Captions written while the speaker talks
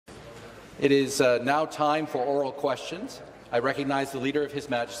It is now time for oral questions. I recognize the Leader of His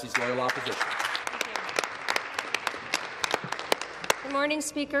Majesty's Loyal Opposition. Good morning,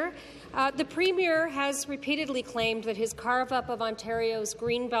 Speaker. The Premier has repeatedly claimed that his carve-up of Ontario's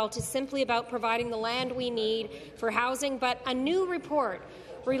Greenbelt is simply about providing the land we need for housing, but a new report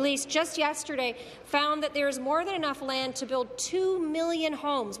released just yesterday found that there is more than enough land to build 2 million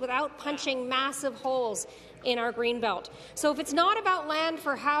homes without punching massive holes in our Greenbelt. So if it's not about land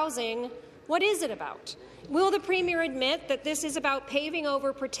for housing, what is it about? Will the Premier admit that this is about paving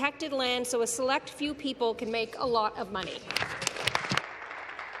over protected land so a select few people can make a lot of money?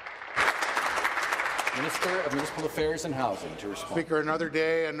 Minister of Municipal Affairs and Housing to respond. Speaker, another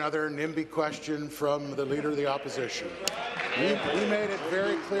day, another NIMBY question from the Leader of the Opposition. We made it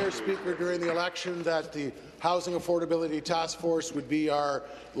very clear, Speaker, during the election that the Housing Affordability Task Force would be our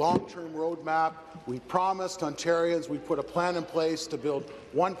long-term roadmap. We promised Ontarians we'd put a plan in place to build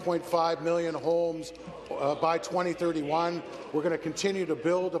 1.5 million homes by 2031. We're going to continue to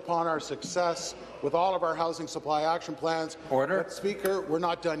build upon our success with all of our housing supply action plans. Order. But, Speaker, we're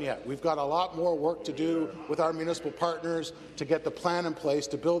not done yet. We've got a lot more work to do with our municipal partners to get the plan in place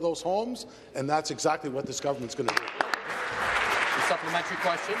to build those homes, and that's exactly what this government's going to do. The supplementary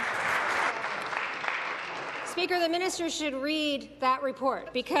question. Speaker, the minister should read that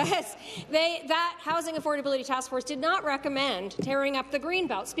report because that Housing Affordability Task Force did not recommend tearing up the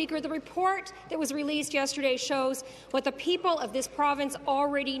Greenbelt. Speaker, the report that was released yesterday shows what the people of this province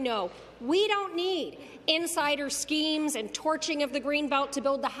already know. We don't need insider schemes and torching of the Greenbelt to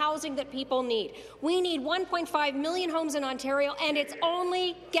build the housing that people need. We need 1.5 million homes in Ontario, and it's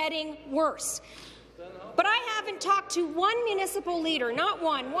only getting worse. But I haven't talked to one municipal leader, not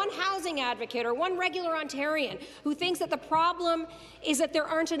one housing advocate or one regular Ontarian who thinks that the problem is that there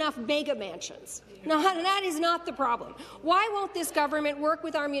aren't enough mega mansions. No, that is not the problem. Why won't this government work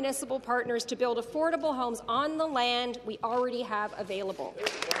with our municipal partners to build affordable homes on the land we already have available?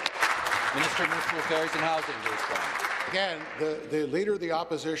 Minister of Municipal Affairs and Housing to respond. Again, the Leader of the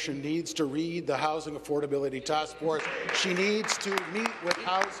Opposition needs to read the Housing Affordability Task Force. She needs to meet with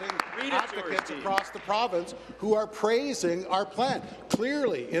housing advocates across the province who are praising our plan.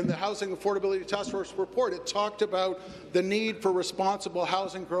 Clearly, in the Housing Affordability Task Force report, it talked about the need for responsible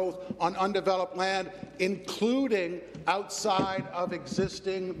housing growth on undeveloped land, including outside of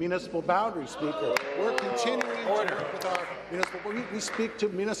existing municipal boundaries, Speaker. We're continuing to work with our municipal. We speak to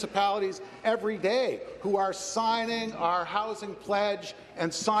municipalities every day who are signing our housing pledge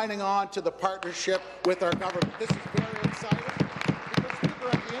and signing on to the partnership with our government. This is very exciting because, Speaker,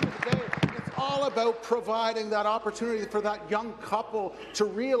 at the end of the day, it's all about providing that opportunity for that young couple to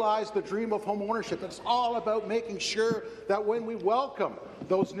realize the dream of home ownership. It's all about making sure that when we welcome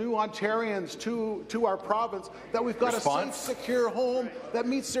those new Ontarians to our province, that we've got a safe, secure home that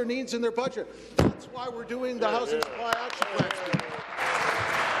meets their needs and their budget. That's why we're doing the Housing Supply Action Plan.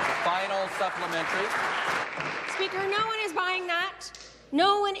 The final supplementary. Speaker, no one is buying that.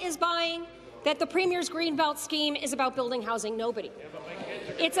 No one is buying that the Premier's Greenbelt scheme is about building housing. Nobody.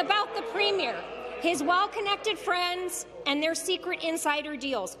 It's about the Premier, his well-connected friends, and their secret insider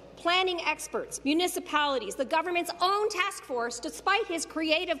deals. Planning experts, municipalities, the government's own task force, despite his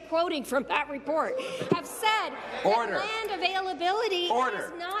creative quoting from that report, have said that land availability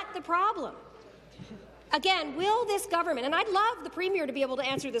is not the problem. Again, will this government, and I'd love the Premier to be able to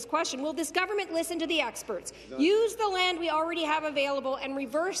answer this question, will this government listen to the experts, use the land we already have available, and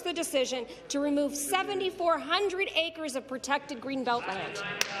reverse the decision to remove 7,400 acres of protected Greenbelt land?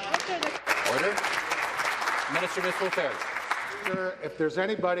 Order. Minister of Municipal Affairs. If there's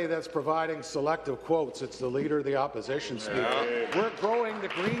anybody that's providing selective quotes, it's the Leader of the Opposition, Speaker. We're growing the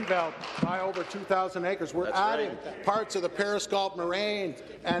Greenbelt by over 2,000 acres. We're adding parts of the Periscalp Moraine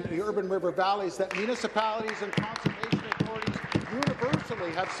and the urban river valleys that municipalities and conservation authorities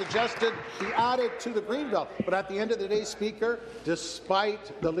universally have suggested be added to the Greenbelt. But at the end of the day, Speaker,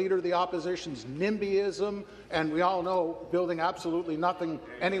 despite the Leader of the Opposition's NIMBYism, and we all know building absolutely nothing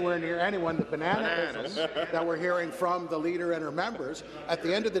anywhere near anyone, the bananas that we're hearing from the Leader and her members, at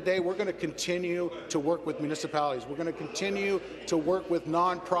the end of the day, we're going to continue to work with municipalities. We're going to continue to work with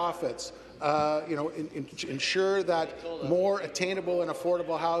nonprofits, ensure that more attainable and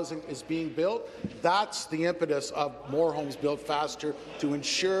affordable housing is being built. That's the impetus of more homes built faster, to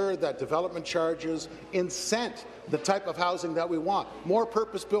ensure that development charges incent the type of housing that we want. More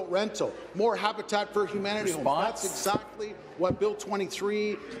purpose-built rental, more Habitat for Humanity homes. That's exactly what Bill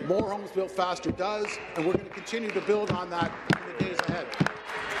 23, More Homes Built Faster, does, and we're going to continue to build on that in the days ahead.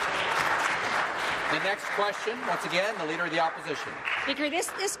 The next question, once again, the Leader of the Opposition. Speaker,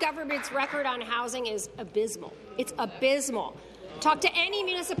 this government's record on housing is abysmal. It's abysmal. Talk to any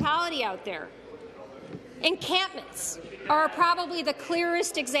municipality out there. Encampments are probably the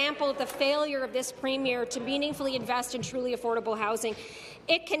clearest example of the failure of this Premier to meaningfully invest in truly affordable housing.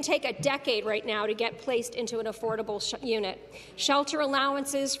 It can take a decade right now to get placed into an affordable unit. Shelter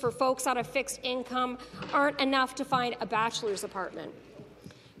allowances for folks on a fixed income aren't enough to find a bachelor's apartment.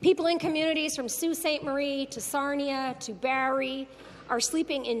 People in communities from Sault Ste. Marie to Sarnia to Barrie are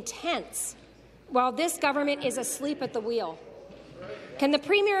sleeping in tents while this government is asleep at the wheel. Can the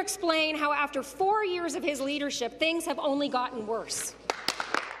Premier explain how, after 4 years of his leadership, things have only gotten worse?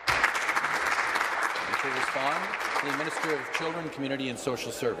 To respond, the Minister of Children, Community and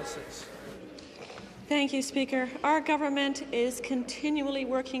Social Services. Thank you, Speaker. Our government is continually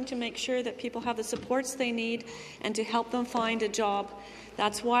working to make sure that people have the supports they need and to help them find a job.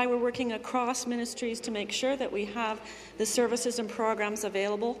 That's why we're working across ministries to make sure that we have the services and programs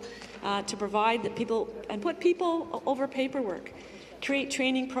available to provide that people and put people over paperwork. Create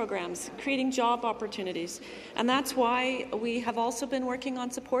training programs, creating job opportunities. And that's why we have also been working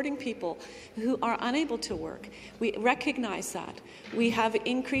on supporting people who are unable to work. We recognize that. We have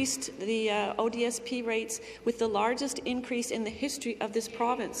increased the ODSP rates with the largest increase in the history of this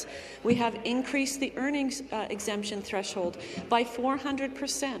province. We have increased the earnings exemption threshold by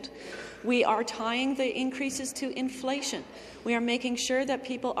 400%. We are tying the increases to inflation. We are making sure that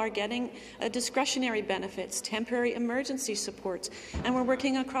people are getting discretionary benefits, temporary emergency supports, and we're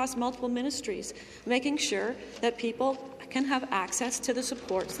working across multiple ministries, making sure that people can have access to the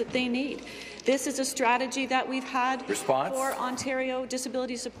supports that they need. This is a strategy that we've had for Ontario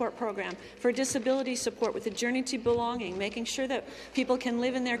Disability Support Program, for disability support with the Journey to Belonging, making sure that people can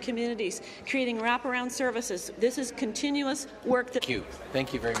live in their communities, creating wraparound services. This is continuous work. Thank you.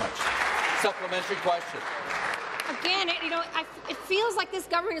 Thank you very much. Supplementary question. Again, it feels like this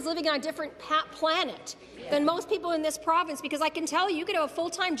government is living on a different planet than most people in this province, because I can tell you could have a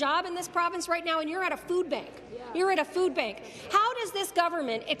full-time job in this province right now and you're at a food bank. You're at a food bank. How does this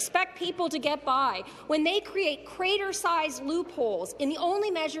government expect people to get by when they create crater-sized loopholes in the only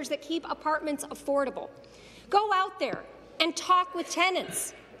measures that keep apartments affordable? Go out there and talk with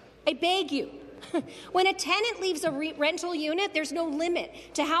tenants. I beg you. When a tenant leaves a rental unit, there's no limit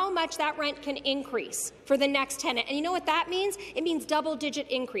to how much that rent can increase for the next tenant. And you know what that means? It means double-digit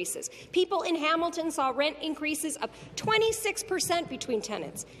increases. People in Hamilton saw rent increases of 26% between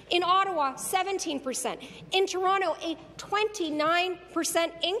tenants. In Ottawa, 17%. In Toronto, a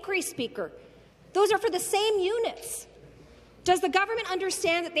 29% increase, Speaker. Those are for the same units. Does the government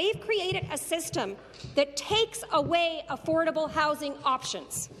understand that they've created a system that takes away affordable housing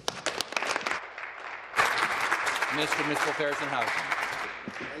options? Minister of Municipal Affairs and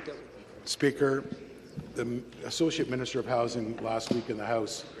Housing. Speaker, the Associate Minister of Housing last week in the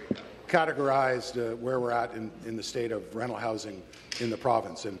House categorized where we're at in the state of rental housing in the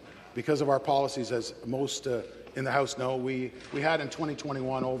province. And because of our policies, as most in the House know, we had in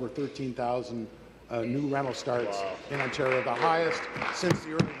 2021 over 13,000 new rental starts in Ontario, the highest since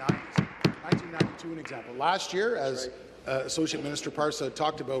the early 90s. 1992, an example. Last year, as Associate Minister Parsa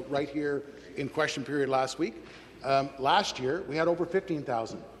talked about right here in question period last week, last year, we had over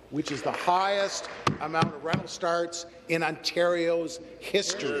 15,000, which is the highest amount of rental starts in Ontario's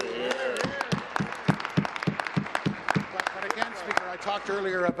history. But again, Speaker, I talked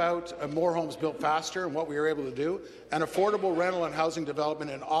earlier about more homes built faster and what we were able to do. An affordable rental and housing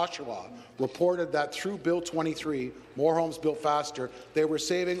development in Oshawa reported that through Bill 23, more homes built faster, they were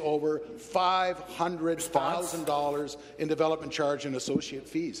saving over $500,000 in development charge and associate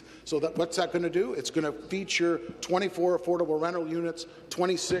fees. So what's that going to do? It's going to feature 24 affordable rental units,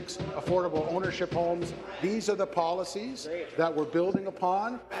 26 affordable ownership homes. These are the policies that we're building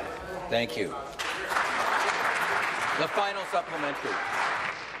upon. Thank you. The final supplementary.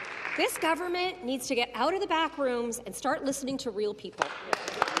 This government needs to get out of the back rooms and start listening to real people,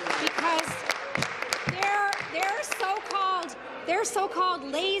 because their so-called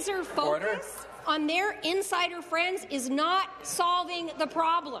laser focus on their insider friends is not solving the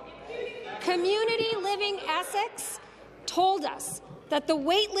problem. Community Living Essex told us that the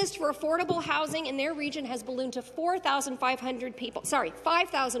wait list for affordable housing in their region has ballooned to 5,400 people.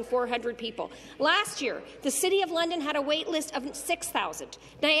 Last year, the City of London had a wait list of 6,000.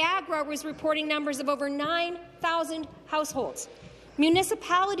 Niagara was reporting numbers of over 9,000 households.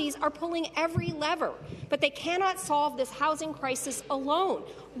 Municipalities are pulling every lever, but they cannot solve this housing crisis alone.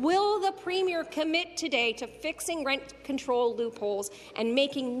 Will the Premier commit today to fixing rent control loopholes and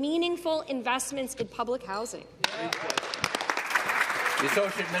making meaningful investments in public housing? The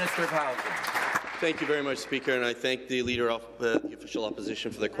Associate Minister of Housing. Thank you very much, Speaker, and I thank the Leader of the Official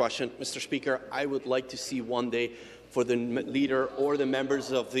Opposition for the question. Mr. Speaker, I would like to see one day for the leader or the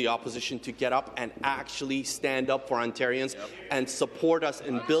members of the opposition to get up and actually stand up for Ontarians and support us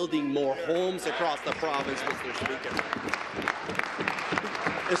in building more homes across the province, Mr. Speaker.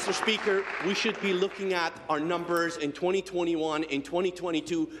 Mr. Speaker, we should be looking at our numbers in 2021, in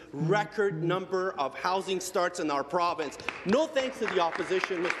 2022, record number of housing starts in our province. No thanks to the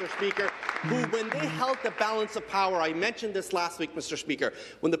opposition, Mr. Speaker, who, when they held the balance of power, I mentioned this last week, Mr. Speaker,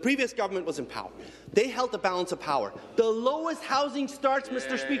 when the previous government was in power, they held the balance of power. The lowest housing starts,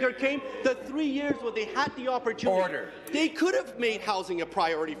 Mr. Speaker, came the 3 years where they had the opportunity. They could have made housing a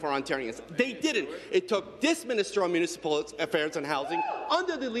priority for Ontarians. They didn't. It took this Minister of Municipal Affairs and Housing,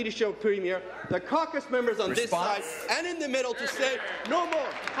 under the leadership of Premier, the caucus members on this side and in the middle, to say no more.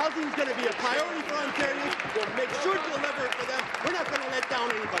 Housing is going to be a priority for Ontarians. We'll make sure to deliver it for them. We're not going to let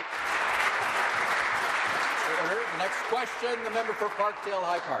down anybody. Next question, the member for Parkdale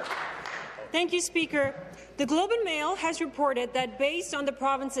High Park. Thank you, Speaker. The Globe and Mail has reported that based on the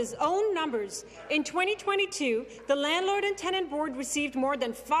province's own numbers, in 2022, the Landlord and Tenant Board received more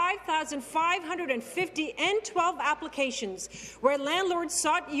than 5,550 N12 applications where landlords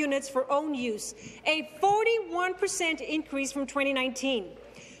sought units for own use, a 41% increase from 2019.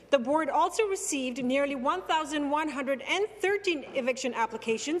 The board also received nearly 1,113 eviction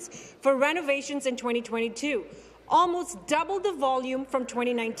applications for renovations in 2022, almost double the volume from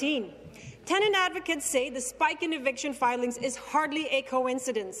 2019. Tenant advocates say the spike in eviction filings is hardly a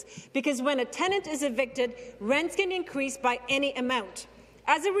coincidence, because when a tenant is evicted, rents can increase by any amount.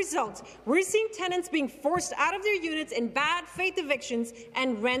 As a result, we're seeing tenants being forced out of their units in bad faith evictions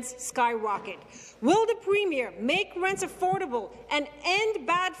and rents skyrocket. Will the Premier make rents affordable and end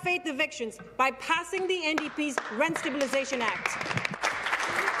bad faith evictions by passing the NDP's Rent Stabilization Act?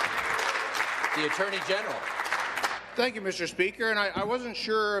 The Attorney General. Thank you, Mr. Speaker. And I wasn't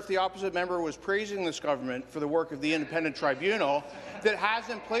sure if the opposite member was praising this government for the work of the Independent Tribunal that has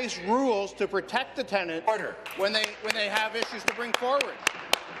in place rules to protect the tenant when they have issues to bring forward.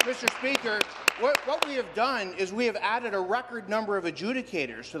 Mr. Speaker, what we have done is we have added a record number of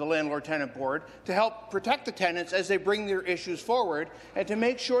adjudicators to the Landlord-Tenant Board to help protect the tenants as they bring their issues forward and to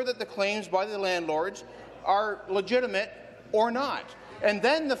make sure that the claims by the landlords are legitimate or not. And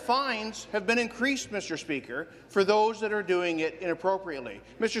then the fines have been increased, Mr. Speaker, for those that are doing it inappropriately.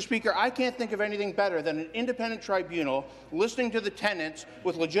 Mr. Speaker, I can't think of anything better than an independent tribunal listening to the tenants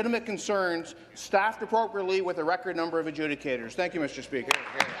with legitimate concerns, staffed appropriately with a record number of adjudicators. Thank you, Mr. Speaker.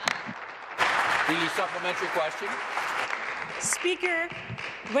 The supplementary question. Speaker,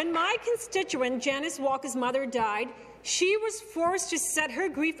 when my constituent Janice Walker's mother died, she was forced to set her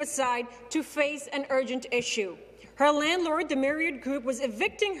grief aside to face an urgent issue. Her landlord, the Myriad Group, was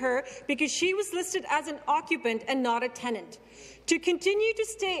evicting her because she was listed as an occupant and not a tenant. To continue to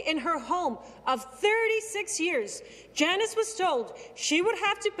stay in her home of 36 years, Janice was told she would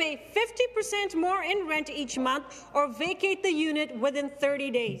have to pay 50% more in rent each month or vacate the unit within 30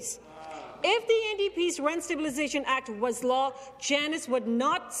 days. If the NDP's Rent Stabilization Act was law, Janice would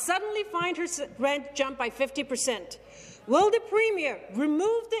not suddenly find her rent jump by 50%. Will the Premier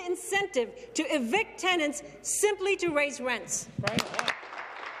remove the incentive to evict tenants simply to raise rents?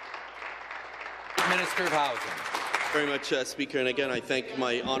 Minister of Housing. Very much, Speaker. And again, I thank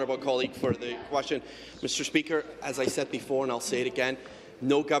my honourable colleague for the question. Mr. Speaker, as I said before, and I'll say it again,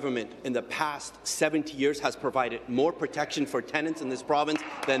 no government in the past 70 years has provided more protection for tenants in this province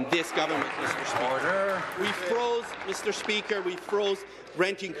than this government, Mr. Speaker. We froze, Mr. Speaker, we froze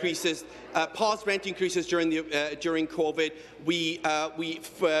rent increases, paused rent increases during COVID. We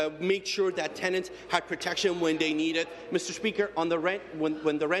made sure that tenants had protection when they need it. Mr. Speaker, on the rent,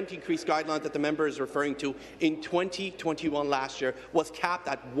 when the rent increase guideline that the member is referring to in 2021 last year was capped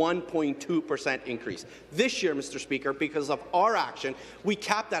at 1.2% increase. This year, Mr. Speaker, because of our action, we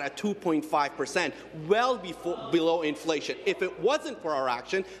capped that at 2.5%, well below inflation. If it wasn't for our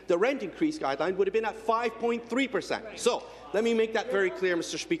action, the rent increase guideline would have been at 5.3%. So, let me make that very clear,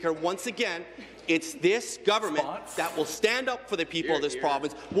 Mr. Speaker. Once again, it's this government that will stand up for the people of this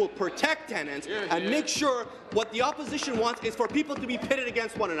province, will protect tenants, and make sure what the opposition wants is for people to be pitted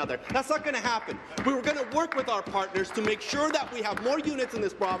against one another. That's not going to happen. We were going to work with our partners to make sure that we have more units in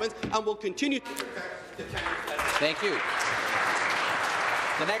this province, and we'll continue to protect the tenants. Thank you.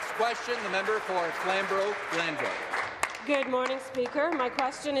 The next question, the member for Flamborough-Glanville. Good morning, Speaker. My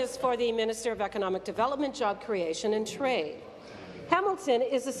question is for the Minister of Economic Development, Job Creation and Trade. Hamilton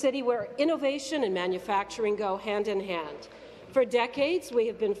is a city where innovation and manufacturing go hand in hand. For decades, we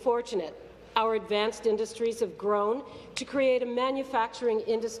have been fortunate. Our advanced industries have grown to create a manufacturing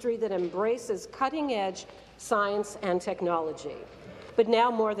industry that embraces cutting-edge science and technology. But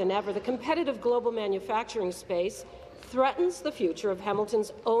now more than ever, the competitive global manufacturing space threatens the future of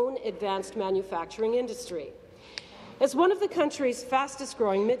Hamilton's own advanced manufacturing industry. As one of the country's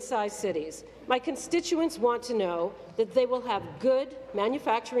fastest-growing mid-sized cities, my constituents want to know that they will have good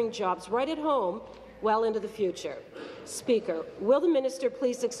manufacturing jobs right at home well into the future. Speaker, will the minister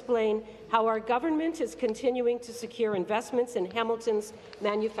please explain how our government is continuing to secure investments in Hamilton's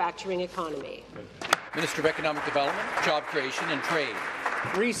manufacturing economy? Minister of Economic Development, Job Creation and Trade.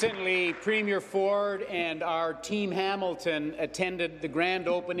 Recently, Premier Ford and our Team Hamilton attended the grand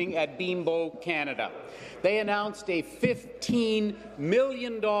opening at Beambo, Canada. They announced a $15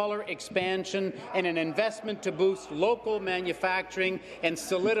 million expansion and an investment to boost local manufacturing and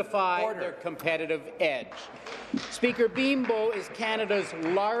solidify their competitive edge. Speaker, Beambo is Canada's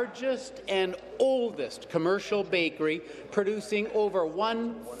largest and oldest commercial bakery, producing over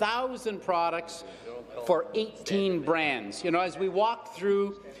 1,000 products for 18 brands. You know, as we walked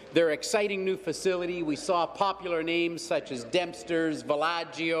through their exciting new facility, we saw popular names such as Dempster's,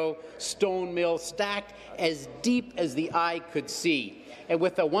 Villaggio, Stone Mill stacked as deep as the eye could see. And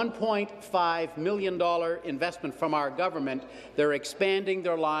with a $1.5 million investment from our government, they're expanding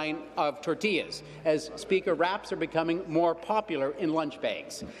their line of tortillas. As Speaker, wraps are becoming more popular in lunch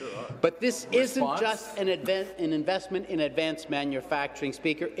bags. But this isn't just an investment in advanced manufacturing,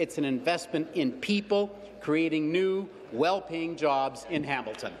 Speaker. It's an investment in people, creating new, well-paying jobs in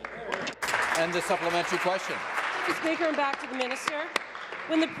Hamilton. And the supplementary question. Thank you, Speaker, and back to the minister.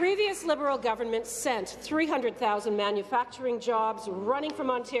 When the previous Liberal government sent 300,000 manufacturing jobs running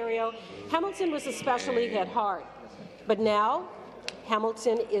from Ontario, Hamilton was especially hit hard. But now,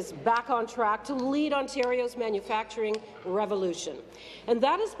 Hamilton is back on track to lead Ontario's manufacturing revolution. And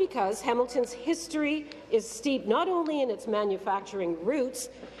that is because Hamilton's history is steeped not only in its manufacturing roots,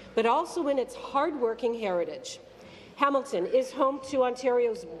 but also in its hard-working heritage. Hamilton is home to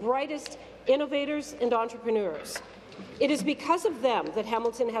Ontario's brightest innovators and entrepreneurs. It is because of them that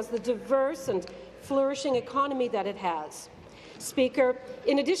Hamilton has the diverse and flourishing economy that it has. Speaker,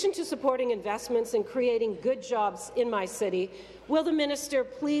 in addition to supporting investments and creating good jobs in my city, will the minister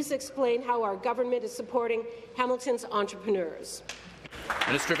please explain how our government is supporting Hamilton's entrepreneurs?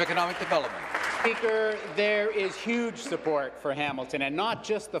 Minister of Economic Development. Speaker, there is huge support for Hamilton, and not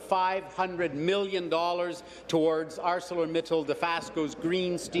just the $500 million towards ArcelorMittal Dofasco's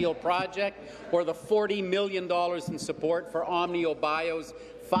Green Steel project, or the $40 million in support for Omnio Bio's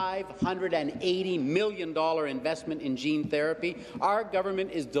 $580 million investment in gene therapy. Our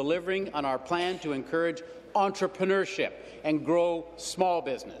government is delivering on our plan to encourage entrepreneurship and grow small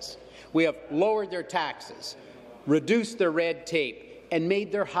business. We have lowered their taxes, reduced their red tape, and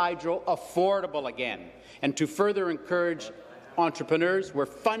made their hydro affordable again. And to further encourage entrepreneurs, we're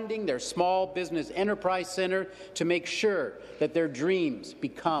funding their Small Business Enterprise Centre to make sure that their dreams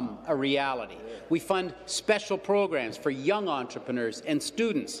become a reality. We fund special programs for young entrepreneurs and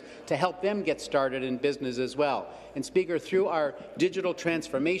students to help them get started in business as well. And Speaker, through our digital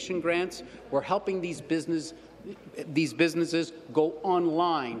transformation grants, we're helping these businesses go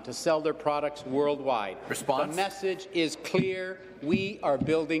online to sell their products worldwide. Response. The message is clear. We are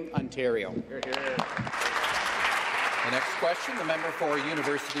building Ontario. The next question, the member for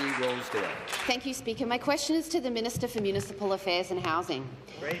University Rosedale. Thank you, Speaker. My question is to the Minister for Municipal Affairs and Housing.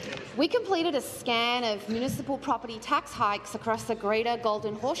 We completed a scan of municipal property tax hikes across the Greater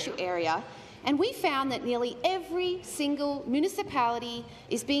Golden Horseshoe area, and we found that nearly every single municipality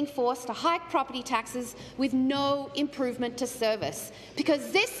is being forced to hike property taxes with no improvement to service,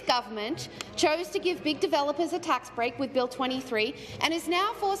 because this government chose to give big developers a tax break with Bill 23 and is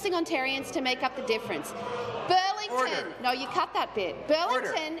now forcing Ontarians to make up the difference. Burlington, no, you cut that bit.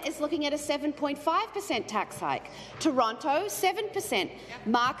 Burlington is looking at a 7.5% tax hike. Toronto, 7%.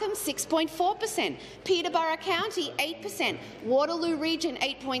 Markham, 6.4%. Peterborough County, 8%. Waterloo Region,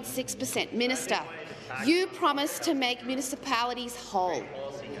 8.6%. Minister, you promised to make municipalities whole.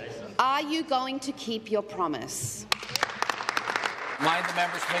 Are you going to keep your promise? Mind the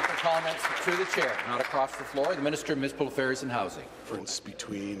members make their comments through the chair, not across the floor. The Minister of Municipal Affairs and Housing. Difference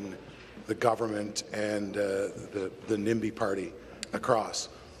between the government and the NIMBY party across.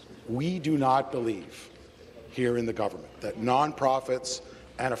 We do not believe here in the government that nonprofits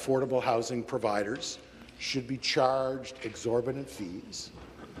and affordable housing providers should be charged exorbitant fees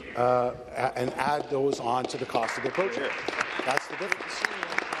and add those on to the cost of the project. That's the difference.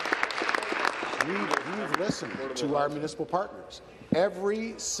 We've listened to our municipal partners.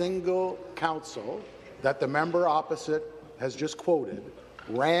 Every single council that the member opposite has just quoted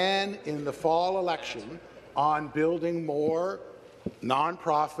ran in the fall election on building more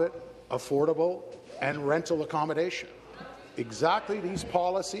nonprofit, affordable, and rental accommodation. Exactly these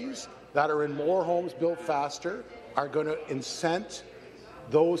policies that are in More Homes Built Faster are going to incent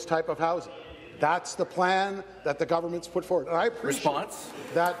those type of housing. That's the plan that the government's put forward. And I appreciate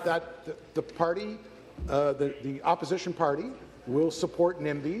that the party, the opposition party, will support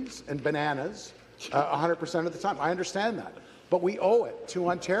NIMBYs and bananas 100% of the time. I understand that. But we owe it to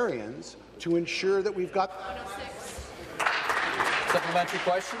Ontarians to ensure that we've got... Supplementary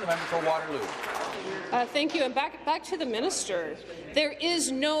question, the member for Waterloo. Thank you. And back to the minister. There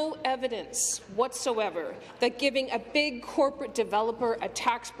is no evidence whatsoever that giving a big corporate developer a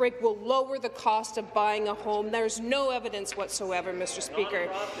tax break will lower the cost of buying a home. There's no evidence whatsoever, Mr. Speaker.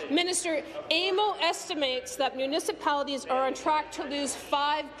 Minister, AMO estimates that municipalities are on track to lose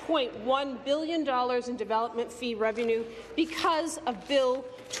 $5.1 billion in development fee revenue because of Bill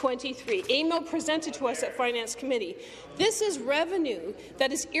 23. AMO presented to us at Finance Committee. This is revenue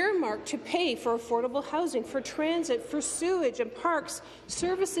that is earmarked to pay for affordable housing, for transit, for sewage and parks,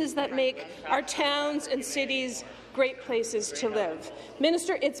 services that make our towns and cities great places to live.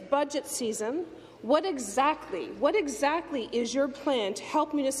 Minister, it's budget season. What exactly is your plan to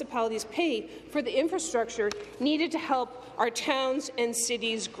help municipalities pay for the infrastructure needed to help our towns and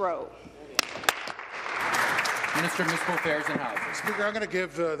cities grow? Minister of Municipal Affairs and Housing. Speaker, I'm going to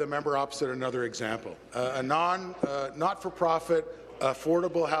give the member opposite another example. A not-for-profit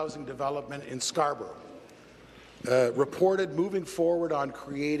affordable housing development in Scarborough reported moving forward on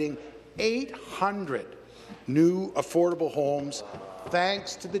creating 800 new affordable homes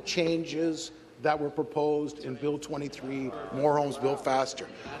thanks to the changes that were proposed in Bill 23, More Homes Built Faster.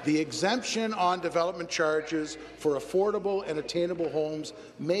 The exemption on development charges for affordable and attainable homes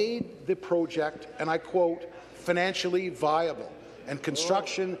made the project, and I quote, financially viable, and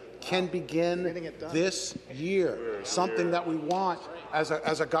construction can begin this year, something that we want as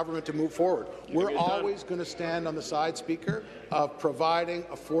a government to move forward. We're always going to stand on the side, Speaker, of providing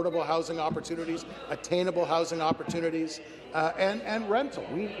affordable housing opportunities, attainable housing opportunities, and rental.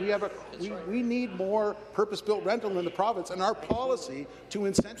 We need more purpose-built rental in the province, and our policy to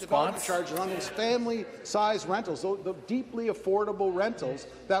incent development charges on those family-sized rentals, the deeply affordable rentals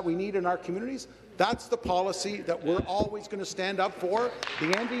that we need in our communities, that's the policy that we're always going to stand up for. The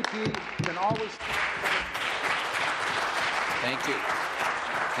NDP can always... Thank you.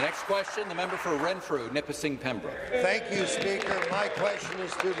 The next question, the member for Renfrew, Nipissing Pembroke. Thank you, Speaker. My question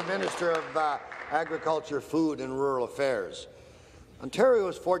is to the Minister of Agriculture, Food and Rural Affairs. Ontario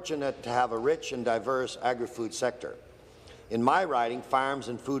is fortunate to have a rich and diverse agri-food sector. In my riding, farms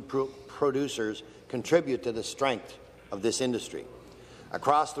and food producers contribute to the strength of this industry.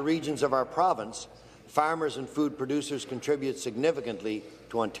 Across the regions of our province, farmers and food producers contribute significantly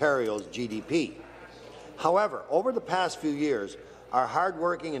to Ontario's GDP. However, over the past few years, our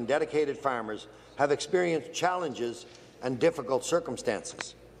hard-working and dedicated farmers have experienced challenges and difficult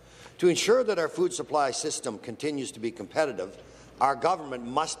circumstances. To ensure that our food supply system continues to be competitive, our government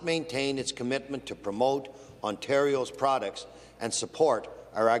must maintain its commitment to promote Ontario's products and support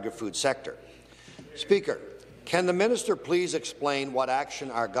our agri-food sector. Speaker, can the minister please explain what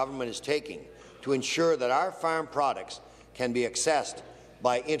action our government is taking to ensure that our farm products can be accessed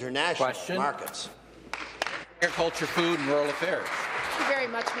by international markets? Agriculture, Food and Rural Affairs. Thank you very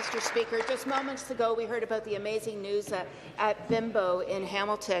much, Mr. Speaker. Just moments ago, we heard about the amazing news at Bimbo in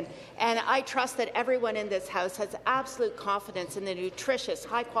Hamilton, and I trust that everyone in this House has absolute confidence in the nutritious,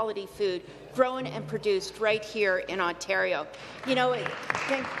 high-quality food grown and produced right here in Ontario. You know, it's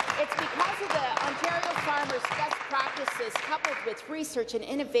because of the Ontario farmers' best practices coupled with research and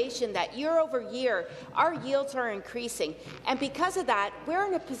innovation that year over year our yields are increasing. And because of that, we're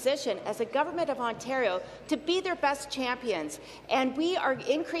in a position as a Government of Ontario to be their best champions. And we are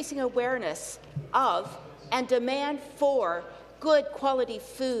increasing awareness of and demand for good quality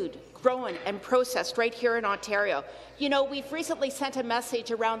food grown and processed right here in Ontario. You know, we've recently sent a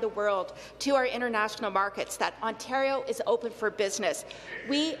message around the world to our international markets that Ontario is open for business.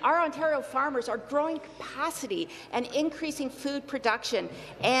 Our Ontario farmers are growing capacity and increasing food production,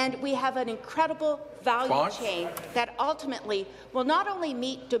 and we have an incredible value chain that ultimately will not only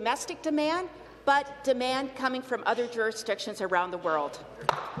meet domestic demand, but demand coming from other jurisdictions around the world.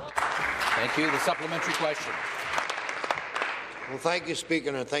 Thank you. The supplementary question. Well, thank you, Speaker,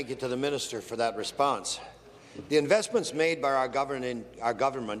 and thank you to the Minister for that response. The investments made by our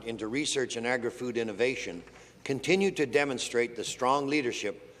government into research and agri-food innovation continue to demonstrate the strong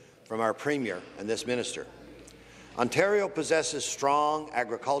leadership from our Premier and this Minister. Ontario possesses strong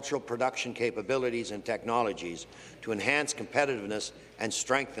agricultural production capabilities and technologies to enhance competitiveness and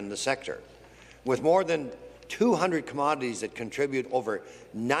strengthen the sector. With more than 200 commodities that contribute over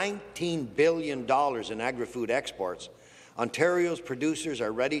 $19 billion in agri-food exports, Ontario's producers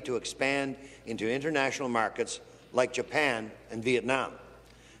are ready to expand into international markets like Japan and Vietnam.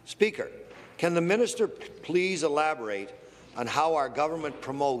 Speaker, can the minister please elaborate on how our government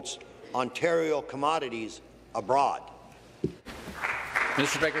promotes Ontario commodities abroad?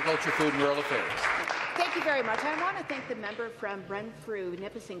 Minister of Agriculture, Food and Rural Affairs. Thank you very much. I want to thank the member from Renfrew,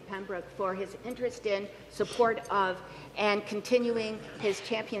 Nipissing, Pembroke, for his interest in, support of, and continuing his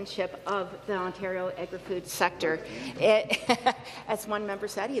championship of the Ontario agri-food sector. As one member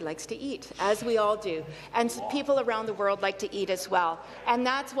said, he likes to eat, as we all do, and people around the world like to eat as well. And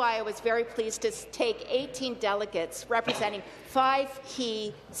that's why I was very pleased to take 18 delegates representing 5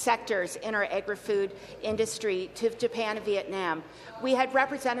 key sectors in our agri-food industry to Japan and Vietnam. We had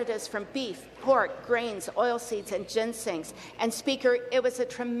representatives from beef, pork, grains, oilseeds, and ginsengs. And, Speaker, it was a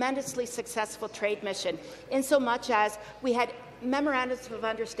tremendously successful trade mission, in so much as we had memorandums of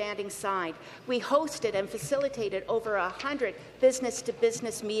understanding signed. We hosted and facilitated over 100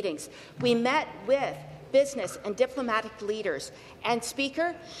 business-to-business meetings. We met with business and diplomatic leaders. And,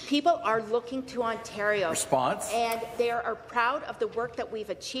 Speaker, people are looking to Ontario. Response. And they are proud of the work that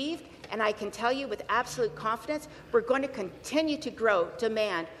we've achieved. And I can tell you with absolute confidence, we're going to continue to grow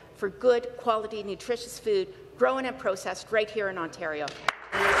demand for good, quality, nutritious food grown and processed right here in Ontario.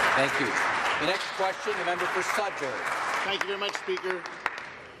 Thank you. The next question, the member for Sudbury. Thank you very much, Speaker.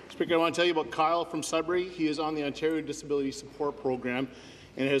 Speaker, I want to tell you about Kyle from Sudbury. He is on the Ontario Disability Support Program,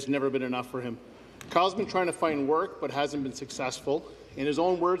 and it has never been enough for him. Kyle's been trying to find work, but hasn't been successful. In his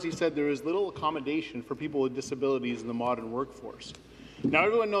own words, he said there is little accommodation for people with disabilities in the modern workforce. Now,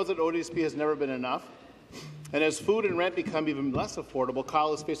 everyone knows that ODSP has never been enough, and as food and rent become even less affordable,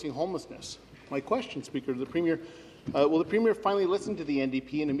 Kyle is facing homelessness. My question, Speaker, to the Premier, will the Premier finally listen to the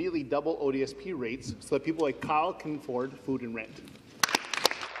NDP and immediately double ODSP rates so that people like Kyle can afford food and rent?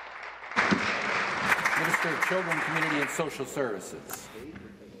 Minister of Children, Community and Social Services.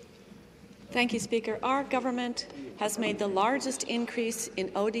 Thank you, Speaker. Our government has made the largest increase in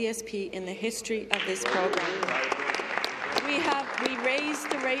ODSP in the history of this program. We raised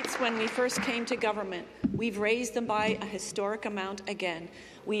the rates when we first came to government. We've raised them by a historic amount again.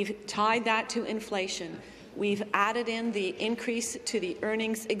 We've tied that to inflation. We've added in the increase to the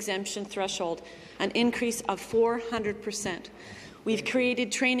earnings exemption threshold, an increase of 400%. We've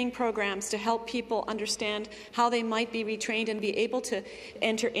created training programs to help people understand how they might be retrained and be able to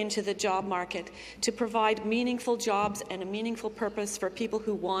enter into the job market, to provide meaningful jobs and a meaningful purpose for people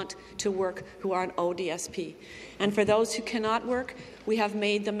who want to work who are on ODSP. And for those who cannot work, we have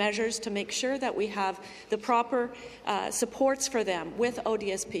made the measures to make sure that we have the proper supports for them with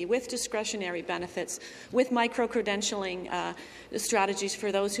ODSP, with discretionary benefits, with micro-credentialing strategies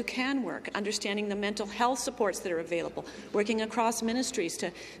for those who can work, understanding the mental health supports that are available, working across ministries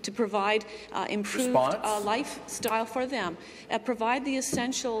to provide improved lifestyle for them, provide the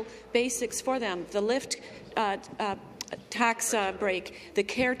essential basics for them, the LIFT tax break, the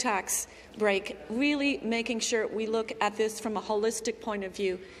care tax break, really making sure we look at this from a holistic point of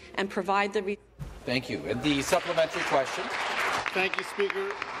view and provide the... Thank you. And the supplementary question. Thank you, Speaker.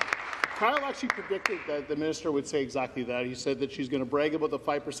 Kyle actually predicted that the minister would say exactly that. He said that she's going to brag about the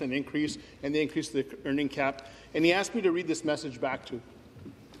 5% increase and the increase to the earning cap, and he asked me to read this message back to him.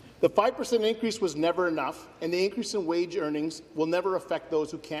 The 5% increase was never enough, and the increase in wage earnings will never affect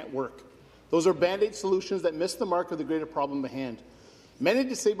those who can't work. Those are Band-Aid solutions that miss the mark of the greater problem at hand. Many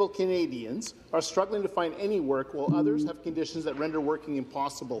disabled Canadians are struggling to find any work, while others have conditions that render working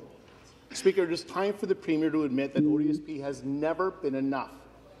impossible. Speaker, it is time for the Premier to admit that ODSP has never been enough.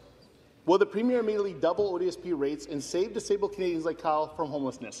 Will the Premier immediately double ODSP rates and save disabled Canadians like Kyle from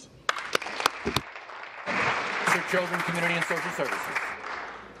homelessness? Minister of Children, Community and Social Services.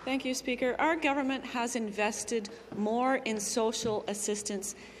 Thank you, Speaker. Our government has invested more in social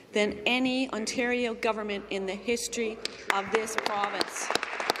assistance than any Ontario government in the history of this province.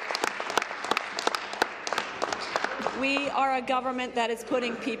 We are a government that is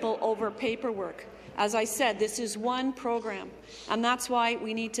putting people over paperwork. As I said, this is one program, and that's why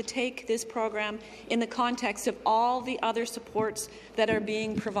we need to take this program in the context of all the other supports that are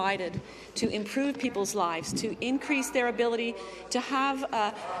being provided to improve people's lives, to increase their ability to have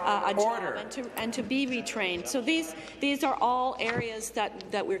a job and to be retrained. So these are all areas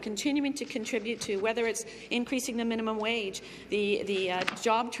that we're continuing to contribute to, whether it's increasing the minimum wage, the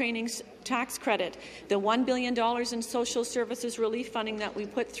job training tax credit, the $1 billion in social services relief funding that we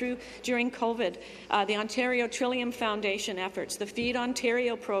put through during COVID, the Ontario Trillium Foundation efforts, the Feed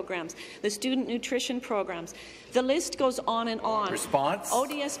Ontario programs, the student nutrition programs. The list goes on and on. Response?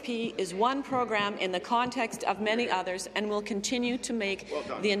 ODSP is one program in the context of many others and will continue to make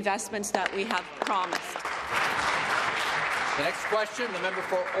the investments that we have promised. The next question, the member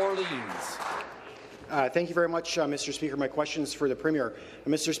for Orleans. Thank you very much, Mr. Speaker. My question is for the Premier.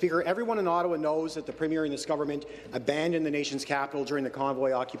 Mr. Speaker, everyone in Ottawa knows that the Premier and this government abandoned the nation's capital during the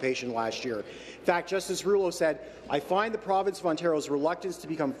convoy occupation last year. In fact, Justice Rouleau said, "I find the province of Ontario's reluctance to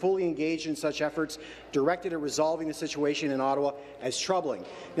become fully engaged in such efforts directed at resolving the situation in Ottawa as troubling."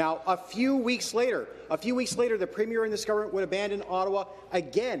 Now, a few weeks later, the Premier and this government would abandon Ottawa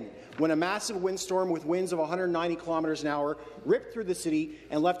again when a massive windstorm with winds of 190 kilometres an hour ripped through the city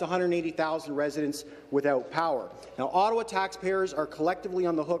and left 180,000 residents without power. Now, Ottawa taxpayers are collectively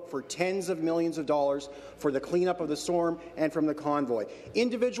on the hook for tens of millions of dollars for the cleanup of the storm and from the convoy.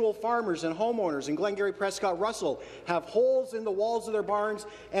 Individual farmers and homeowners in Glengarry, Prescott, Russell have holes in the walls of their barns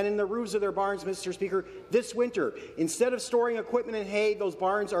and in the roofs of their barns, Mr. Speaker, this winter. Instead of storing equipment and hay, those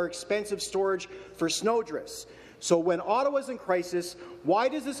barns are expensive storage for snowdrifts. So when Ottawa's in crisis, why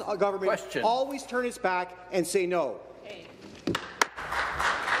does this government always turn its back and say no?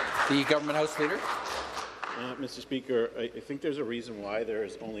 The Government House Leader. Mr. Speaker, I think there's a reason why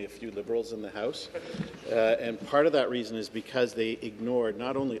there's only a few Liberals in the House, and part of that reason is because they ignored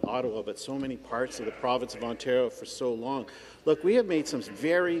not only Ottawa but so many parts of the province of Ontario for so long. Look, we have made some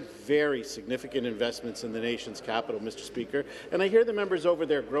very, very significant investments in the nation's capital, Mr. Speaker, and I hear the members over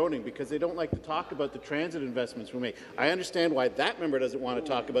there groaning because they don't like to talk about the transit investments we made. I understand why that member doesn't want to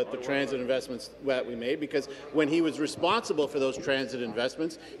talk about the transit investments that we made, because when he was responsible for those transit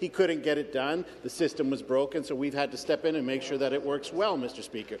investments, he couldn't get it done. The system was broken, so we've had to step in and make sure that it works well, Mr.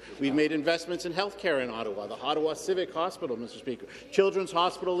 Speaker. We've made investments in health care in Ottawa, the Ottawa Civic Hospital, Mr. Speaker, Children's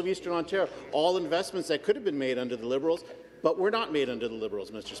Hospital of Eastern Ontario, all investments that could have been made under the Liberals, but we're not made under the Liberals,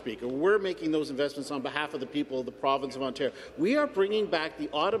 Mr. Speaker. We're making those investments on behalf of the people of the province of Ontario. We are bringing back the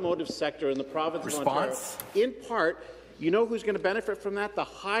automotive sector in the province of Ontario. In part, you know who's going to benefit from that? The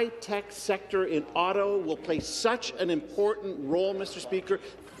high-tech sector in Ottawa will play such an important role, Mr. Speaker.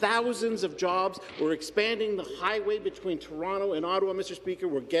 Thousands of jobs. We're expanding the highway between Toronto and Ottawa, Mr. Speaker.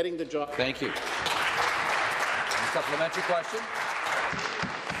 We're getting the job. Thank you. Supplementary question.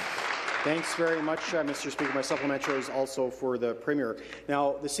 Thanks very much, Mr. Speaker. My supplementary is also for the Premier.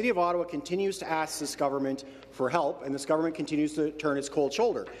 Now, the City of Ottawa continues to ask this government for help, and this government continues to turn its cold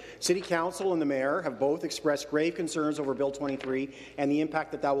shoulder. City Council and the Mayor have both expressed grave concerns over Bill 23 and the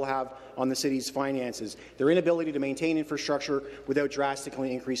impact that will have on the city's finances, their inability to maintain infrastructure without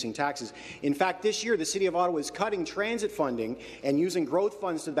drastically increasing taxes. In fact, this year, the City of Ottawa is cutting transit funding and using growth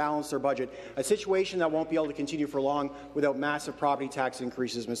funds to balance their budget, a situation that won't be able to continue for long without massive property tax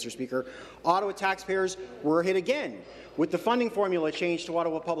increases, Mr. Speaker. Ottawa taxpayers were hit again with the funding formula change to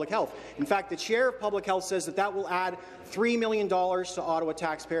Ottawa Public Health. In fact, the Chair of Public Health says that will add $3 million to Ottawa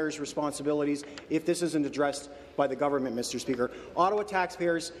taxpayers' responsibilities if this isn't addressed by the government, Mr. Speaker. Ottawa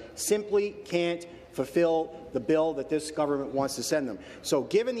taxpayers simply can't fulfill the bill that this government wants to send them. So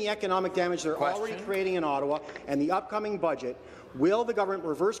given the economic damage they're already creating in Ottawa and the upcoming budget, will the government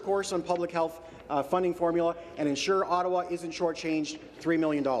reverse course on public health funding formula and ensure Ottawa isn't shortchanged $3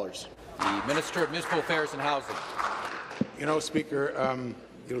 million? The Minister of Municipal Affairs and Housing. You know, Speaker,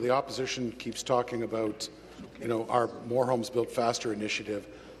 the opposition keeps talking about, our More Homes Built Faster initiative,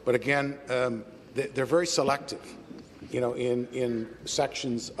 but again, they're very selective, in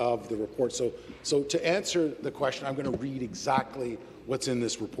sections of the report. So to answer the question, I'm going to read exactly what's in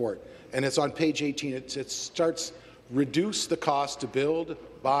this report, and it's on page 18. It starts, reduce the cost to build,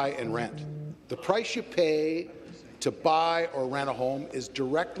 buy, and rent. The price you pay to buy or rent a home is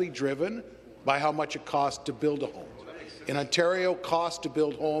directly driven by how much it costs to build a home. In Ontario, costs to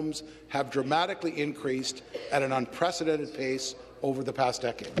build homes have dramatically increased at an unprecedented pace over the past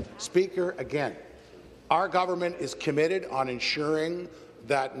decade. Speaker, again, our government is committed on ensuring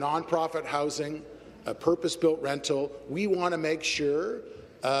that nonprofit housing, purpose-built rental, we want to make sure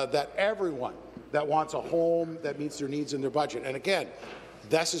that everyone that wants a home that meets their needs in their budget. And again,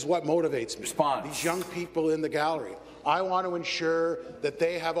 this is what motivates me. These young people in the gallery. I want to ensure that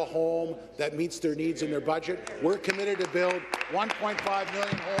they have a home that meets their needs in their budget. We're committed to build 1.5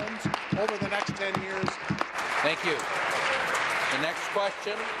 million homes over the next 10 years. Thank you. The next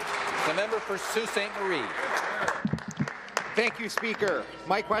question, the member for Sault Ste. Marie. Thank you, Speaker.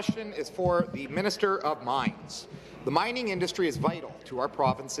 My question is for the Minister of Mines. The mining industry is vital to our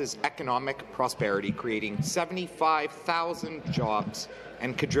province's economic prosperity, creating 75,000 jobs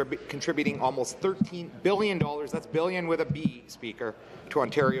and contributing almost $13 billion, that's billion with a B, Speaker, to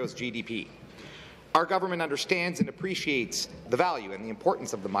Ontario's GDP. Our government understands and appreciates the value and the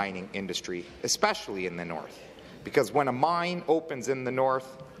importance of the mining industry, especially in the north, because when a mine opens in the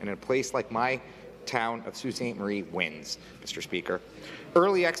north, and in a place like my town of Sault Ste. Marie wins, Mr. Speaker.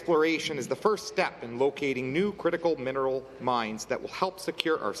 Early exploration is the first step in locating new critical mineral mines that will help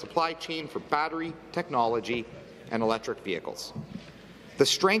secure our supply chain for battery, technology, and electric vehicles. The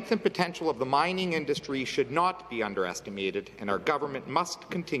strength and potential of the mining industry should not be underestimated, and our government must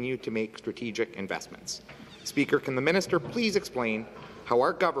continue to make strategic investments. Speaker, can the minister please explain how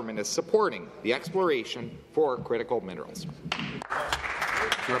our government is supporting the exploration for critical minerals?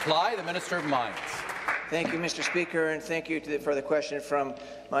 To reply, the Minister of Mines. Thank you, Mr. Speaker, and thank you for the question from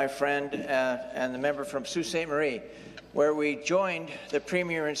my friend and the member from Sault Ste. Marie, where we joined the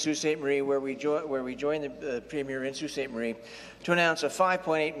Premier in Sault Ste. Marie, where we joined the Premier in Sault Ste. Marie to announce a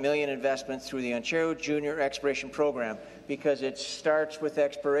 $5.8 million investment through the Ontario Junior Exploration Program, because it starts with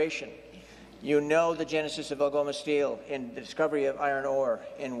exploration. You know the genesis of Algoma Steel in the discovery of iron ore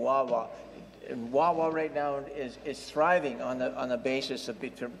in Wawa. And Wawa right now is thriving on the basis of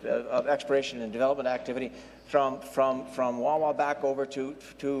exploration and development activity from Wawa back over to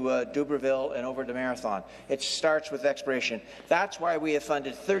Dubreuilville and over to Marathon. It starts with exploration. That's why we have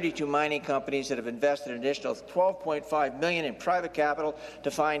funded 32 mining companies that have invested an additional $12.5 million in private capital to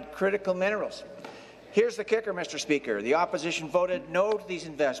find critical minerals. Here's the kicker, Mr. Speaker. The opposition voted no to these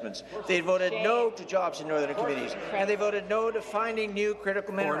investments. They voted no to jobs in northern communities, and they voted no to finding new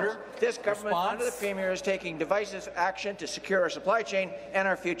critical minerals. This government, under the Premier, is taking decisive action to secure our supply chain and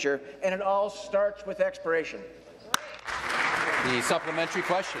our future, and it all starts with exploration. The supplementary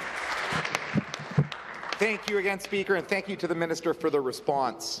question. Thank you again, Speaker, and thank you to the Minister for the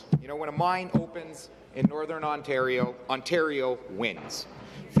response. You know, when a mine opens in Northern Ontario, Ontario wins.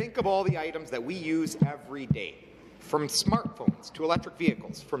 Think of all the items that we use every day, from smartphones to electric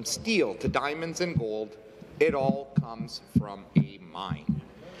vehicles, from steel to diamonds and gold. It all comes from a mine.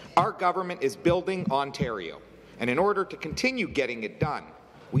 Our government is building Ontario, and in order to continue getting it done,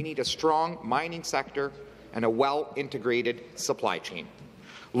 we need a strong mining sector and a well-integrated supply chain.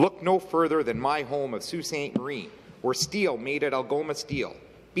 Look no further than my home of Sault Ste. Marie, where steel made at Algoma Steel,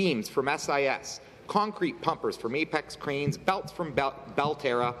 beams from SIS, concrete pumpers from Apex Cranes, belts from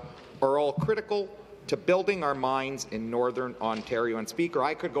Belterra are all critical to building our mines in Northern Ontario. And Speaker,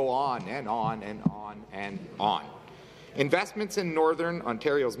 I could go on and on and on and on. Investments in Northern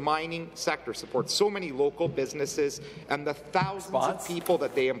Ontario's mining sector support so many local businesses and the thousands of people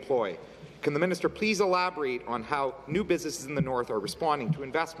that they employ. Can the minister please elaborate on how new businesses in the North are responding to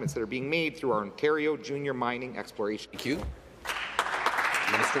investments that are being made through our Ontario Junior Mining Exploration? Thank you.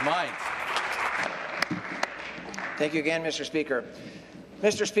 Minister of Mines. Thank you again, Mr. Speaker.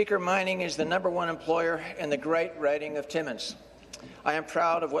 Mr. Speaker, mining is the #1 employer in the great riding of Timmins. I am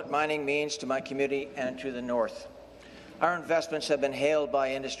proud of what mining means to my community and to the North. Our investments have been hailed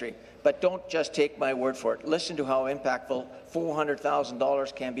by industry, but don't just take my word for it. Listen to how impactful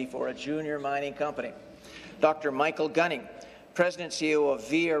 $400,000 can be for a junior mining company. Dr. Michael Gunning, President and CEO of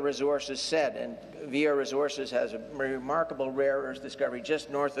Via Resources, said, and Via Resources has a remarkable rare earth discovery just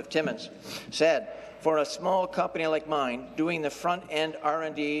north of Timmins, said, for a small company like mine, doing the front-end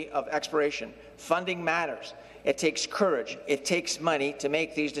R&D of exploration, funding matters. It takes courage. It takes money to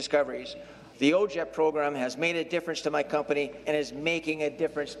make these discoveries. The OJEP program has made a difference to my company and is making a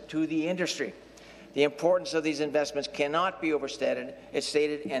difference to the industry. The importance of these investments cannot be overstated,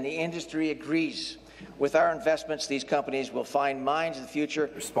 and the industry agrees. With our investments, these companies will find mines of the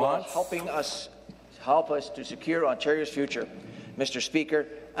future while helping us to secure Ontario's future. Mr. Speaker,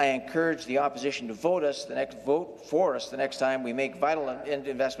 I encourage the opposition to vote for us the next time we make vital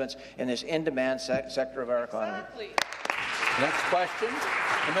investments in this in-demand sector of our economy. Next question,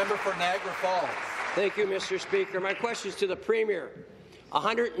 the member for Niagara Falls. Thank you, Mr. Speaker. My question is to the Premier.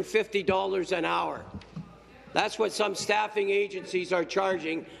 $150 an hour. That's what some staffing agencies are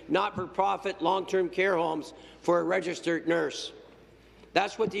charging not-for-profit long-term care homes for a registered nurse.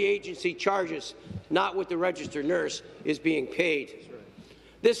 That's what the agency charges, not what the registered nurse is being paid.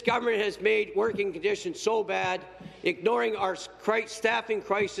 This government has made working conditions so bad, ignoring our staffing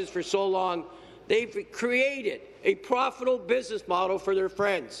crisis for so long, they've created a profitable business model for their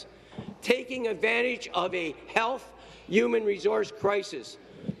friends, taking advantage of a health human resource crisis.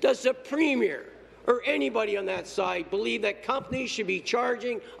 Does the Premier or anybody on that side believe that companies should be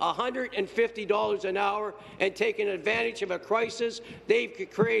charging $150 an hour and taking advantage of a crisis they've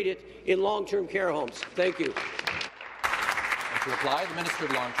created in long-term care homes? Thank you. To reply, the Minister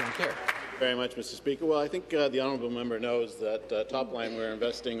of Long-Term Care. Very much, Mr. Speaker. Well, I think the honourable member knows that top line we're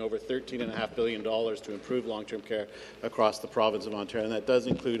investing over $13.5 billion to improve long-term care across the province of Ontario, and that does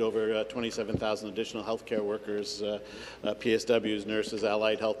include over 27,000 additional healthcare workers, PSWs, nurses,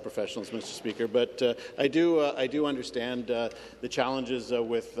 allied health professionals, Mr. Speaker. But I do understand the challenges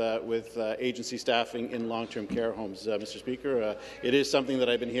with agency staffing in long-term care homes, Mr. Speaker. It is something that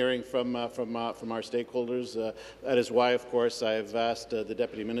I've been hearing from our stakeholders. That is why, of course, I have asked the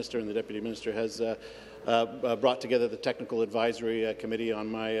Deputy Minister, and the Deputy Minister has brought together the Technical Advisory Committee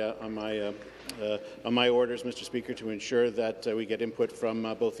on my orders, Mr. Speaker, to ensure that we get input from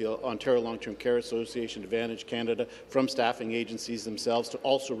both the Ontario Long-Term Care Association, Advantage Canada, from staffing agencies themselves, to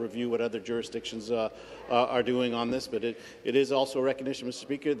also review what other jurisdictions are doing on this. But it is also a recognition, Mr.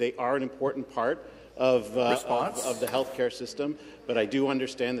 Speaker, they are an important part of the healthcare system, but I do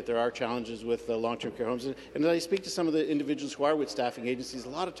understand that there are challenges with long-term care homes. And as I speak to some of the individuals who are with staffing agencies, a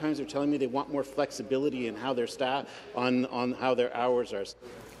lot of times they're telling me they want more flexibility in how their staff, on how their hours are.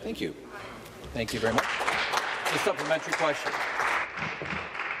 Thank you. Thank you very much. A supplementary question.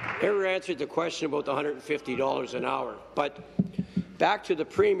 Never answered the question about the $150 an hour, but back to the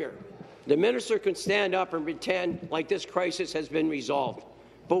Premier. The minister can stand up and pretend like this crisis has been resolved,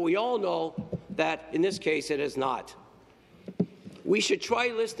 but we all know that in this case it is not. We should try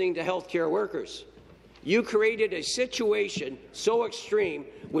listening to healthcare workers. You created a situation so extreme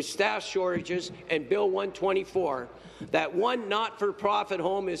with staff shortages and Bill 124 that one not-for-profit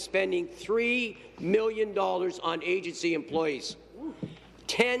home is spending $3 million on agency employees,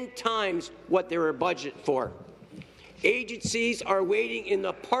 10 times what they were budgeted for. Agencies are waiting in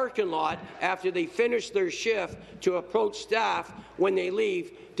the parking lot after they finish their shift to approach staff when they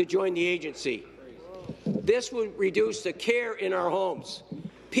leave to join the agency. This will reduce the care in our homes.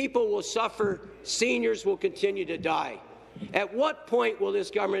 People will suffer. Seniors will continue to die. At what point will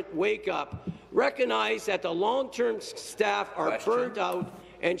this government wake up, recognize that the long-term staff are burnt out,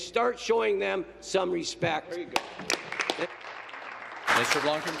 and start showing them some respect? Minister of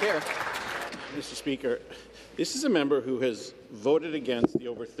Long-Term Care. Mr. Speaker, this is a member who has voted against the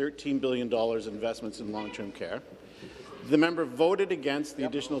over $13 billion investments in long-term care. The member voted against the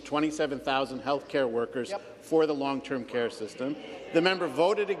additional 27,000 healthcare workers for the long-term care system. The member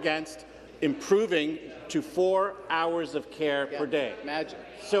voted against improving to 4 hours of care per day. Imagine.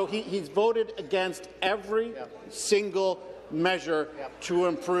 So he's voted against every single measure to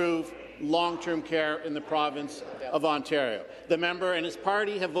improve long-term care in the province of Ontario. The member and his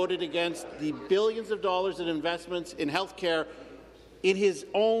party have voted against the billions of dollars in investments in health care in his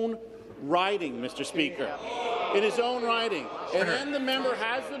own riding, Mr. Speaker. In his own riding. And then the member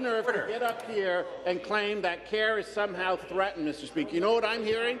has the nerve to get up here and claim that care is somehow threatened, Mr. Speaker. You know what I'm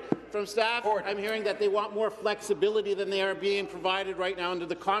hearing from staff? I'm hearing that they want more flexibility than they are being provided right now under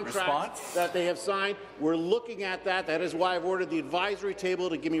the contracts that they have signed. We're looking at that. That is why I've ordered the advisory table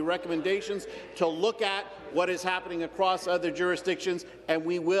to give me recommendations to look at what is happening across other jurisdictions, and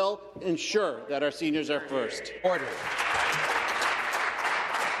we will ensure that our seniors are first. Order.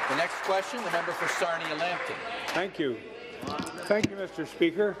 The next question, the member for Sarnia-Lambton. Thank you. Thank you, Mr.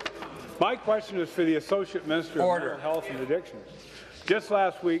 Speaker. My question is for the Associate Minister of Mental Health and Addictions. Just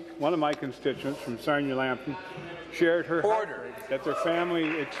last week, one of my constituents from Sarnia-Lambton shared her heartbreak that their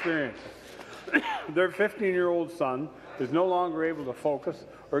family experienced. Their 15-year-old son is no longer able to focus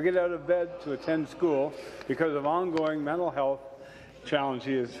or get out of bed to attend school because of ongoing mental health challenge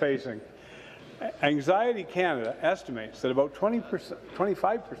he is facing. Anxiety Canada estimates that about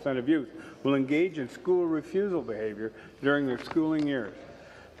 25% of youth will engage in school refusal behaviour during their schooling years.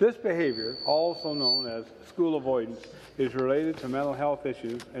 This behaviour, also known as school avoidance, is related to mental health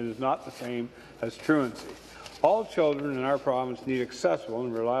issues and is not the same as truancy. All children in our province need accessible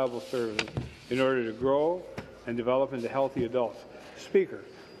and reliable services in order to grow and develop into healthy adults. Speaker,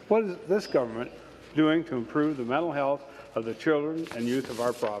 what is this government doing to improve the mental health of the children and youth of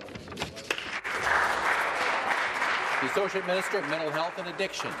our province? The Associate Minister of Mental Health and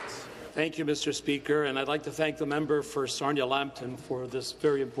Addictions. Thank you, Mr. Speaker, and I'd like to thank the member for Sarnia-Lambton for this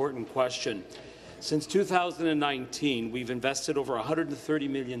very important question. Since 2019, we've invested over $130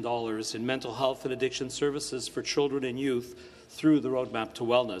 million in mental health and addiction services for children and youth through the Roadmap to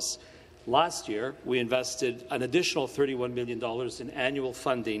Wellness. Last year, we invested an additional $31 million in annual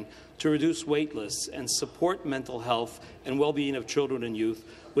funding to reduce wait lists and support mental health and well-being of children and youth,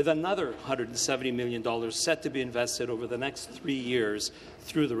 with another $170 million set to be invested over the next 3 years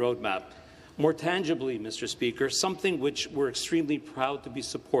through the roadmap. More tangibly, Mr. Speaker, something which we're extremely proud to be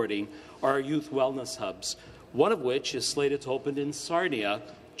supporting are our youth wellness hubs, one of which is slated to open in Sarnia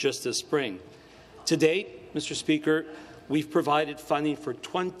just this spring. To date, Mr. Speaker, we've provided funding for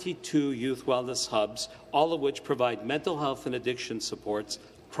 22 youth wellness hubs, all of which provide mental health and addiction supports,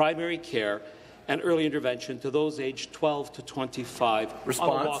 primary care, and early intervention to those aged 12 to 25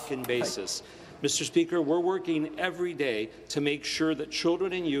 on a walk-in basis. Mr. Speaker, we're working every day to make sure that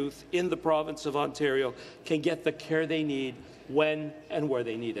children and youth in the province of Ontario can get the care they need when and where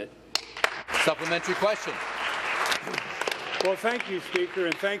they need it. Supplementary question. Well, thank you, Speaker,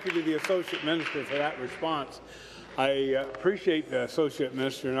 and thank you to the Associate Minister for that response. I appreciate the Associate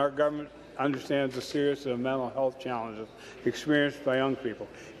Minister, and our government understands the seriousness of mental health challenges experienced by young people.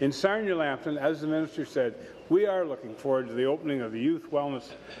 In Sarnia-Lambton, as the Minister said, we are looking forward to the opening of the Youth Wellness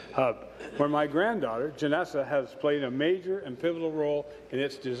Hub, where my granddaughter, Janessa, has played a major and pivotal role in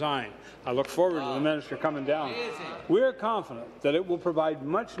its design. I look forward to the Minister coming down. We are confident that it will provide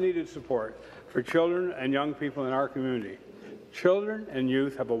much-needed support for children and young people in our community. Children and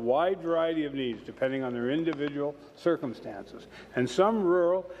youth have a wide variety of needs depending on their individual circumstances, and some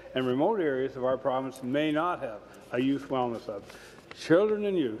rural and remote areas of our province may not have a youth wellness hub. Children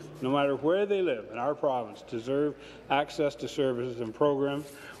and youth, no matter where they live in our province, deserve access to services and programs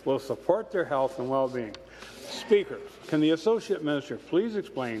will support their health and well-being. Speaker, can the Associate Minister please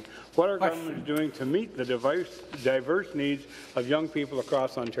explain what our government is doing to meet the diverse needs of young people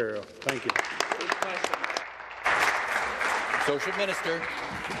across Ontario? Thank you. Associate Minister.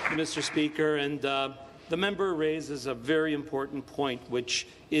 Mr. Speaker, and the member raises a very important point, which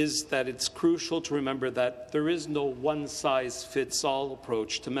is that it's crucial to remember that there is no one-size-fits-all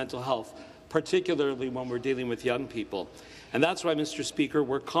approach to mental health, particularly when we're dealing with young people. And that's why, Mr. Speaker,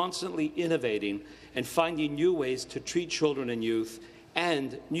 we're constantly innovating and finding new ways to treat children and youth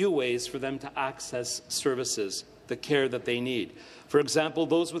and new ways for them to access services, the care that they need. For example,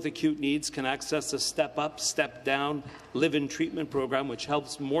 those with acute needs can access a Step Up, Step Down, live-in treatment program, which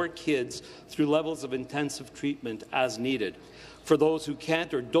helps more kids through levels of intensive treatment as needed. For those who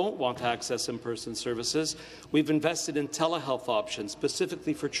can't or don't want to access in-person services, we've invested in telehealth options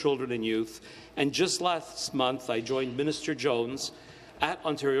specifically for children and youth. And just last month, I joined Minister Jones at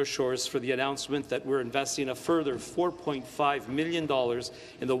Ontario Shores for the announcement that we're investing a further $4.5 million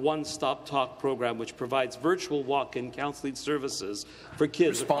in the One Stop Talk program, which provides virtual walk-in counselling services for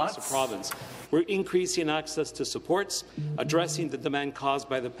kids across the province. We're increasing access to supports, addressing the demand caused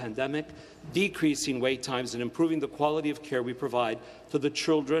by the pandemic, decreasing wait times, and improving the quality of care we provide to the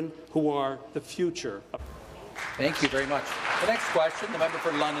children who are the future. Thank you very much. The next question, the member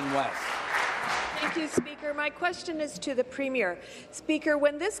for London West. Thank you, Speaker. My question is to the Premier. Speaker,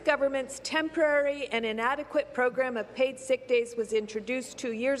 when this government's temporary and inadequate program of paid sick days was introduced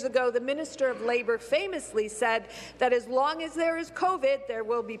 2 years ago, the Minister of Labour famously said that as long as there is COVID, there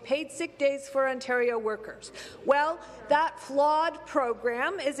will be paid sick days for Ontario workers. Well, that flawed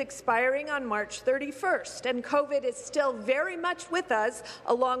program is expiring on March 31st, and COVID is still very much with us,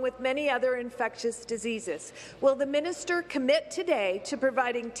 along with many other infectious diseases. Will the minister commit today to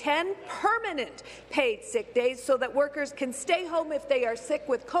providing 10 permanent paid sick days so that workers can stay home if they are sick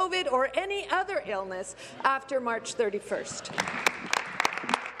with COVID or any other illness after March 31st?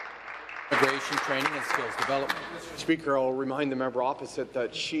 Immigration, training and skills development. Speaker, I'll remind the member opposite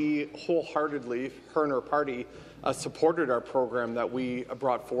that she wholeheartedly, her and her party, supported our program that we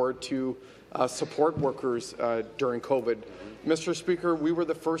brought forward to support workers during COVID. Mr. Speaker, we were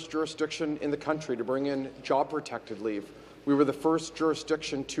the first jurisdiction in the country to bring in job-protected leave. We were the first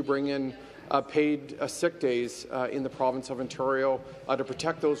jurisdiction to bring in paid sick days in the province of Ontario to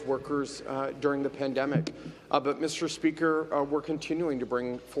protect those workers during the pandemic. But, Mr. Speaker, we're continuing to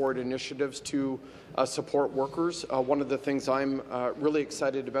bring forward initiatives to support workers. One of the things I'm really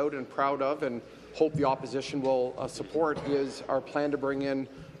excited about and proud of and hope the opposition will support is our plan to bring in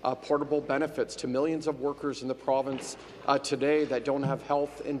portable benefits to millions of workers in the province today that don't have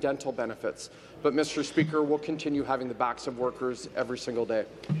health and dental benefits. But, Mr. Speaker, we'll continue having the backs of workers every single day.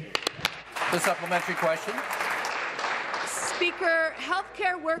 The supplementary question. Speaker,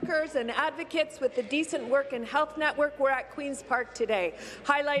 healthcare workers and advocates with the Decent Work and Health Network were at Queen's Park today,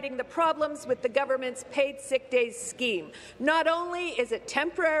 highlighting the problems with the government's paid sick days scheme. Not only is it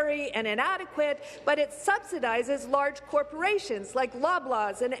temporary and inadequate, but it subsidizes large corporations like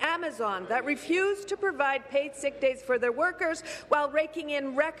Loblaws and Amazon that refuse to provide paid sick days for their workers while raking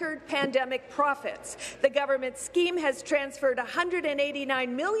in record pandemic profits. The government scheme has transferred $189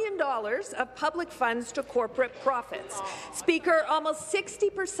 million of public funds to corporate profits. Speaker, almost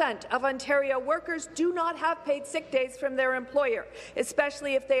 60% of Ontario workers do not have paid sick days from their employer,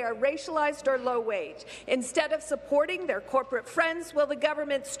 especially if they are racialized or low wage. Instead of supporting their corporate friends, will the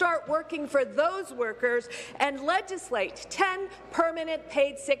government start working for those workers and legislate 10 permanent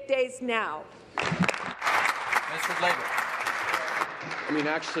paid sick days now? Minister of Labour. I mean,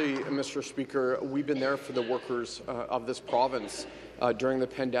 actually, Mr. Speaker, we've been there for the workers of this province during the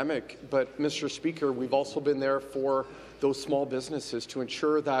pandemic. But, Mr. Speaker, we've also been there for those small businesses to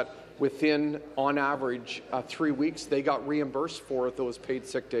ensure that within, on average, 3 weeks, they got reimbursed for those paid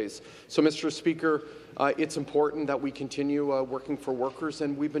sick days. So, Mr. Speaker, it's important that we continue working for workers,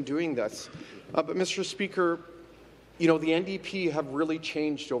 and we've been doing this. But, Mr. Speaker, you know, the NDP have really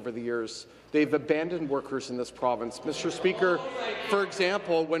changed over the years. They've abandoned workers in this province. Mr. Speaker, for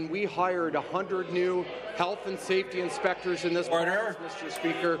example, when we hired 100 new health and safety inspectors in this province, Mr.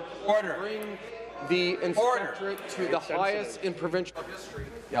 Speaker, to bring the inspectorate to the highest in provincial history.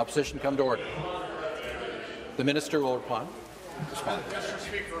 The opposition come to order. The minister will respond. Mr.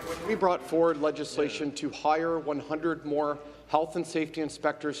 Speaker, when we brought forward legislation to hire 100 more health and safety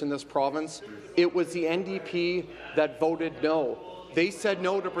inspectors in this province, it was the NDP that voted no. They said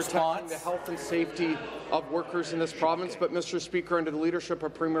no to protecting the health and safety of workers in this province, but, Mr. Speaker, under the leadership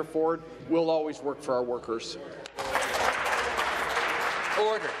of Premier Ford, we'll always work for our workers.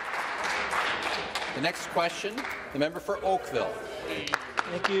 Order. The next question, the member for Oakville.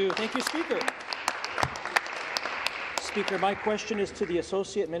 Thank you, Speaker. Speaker, my question is to the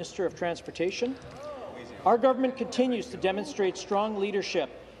Associate Minister of Transportation. Our government continues to demonstrate strong leadership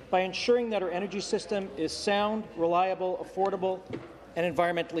by ensuring that our energy system is sound, reliable, affordable, and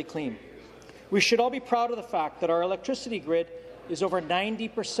environmentally clean. We should all be proud of the fact that our electricity grid is over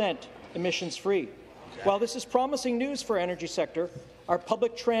 90% emissions-free. While this is promising news for our energy sector, our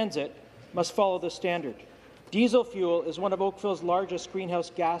public transit must follow this standard. Diesel fuel is one of Oakville's largest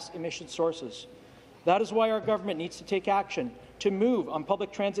greenhouse gas emission sources. That is why our government needs to take action to move on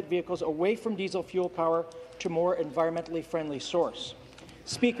public transit vehicles away from diesel fuel power to more environmentally friendly source.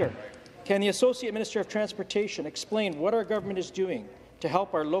 Speaker, can the Associate Minister of Transportation explain what our government is doing to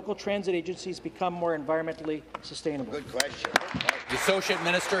help our local transit agencies become more environmentally sustainable? Good question. The Associate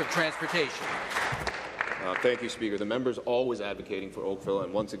Minister of Transportation. Thank you, Speaker. The member is always advocating for Oakville,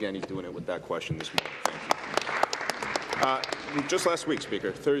 and once again, he's doing it with that question this morning. Thank you. Just last week,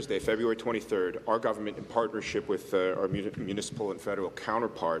 Speaker, Thursday, February 23rd, our government, in partnership with our municipal and federal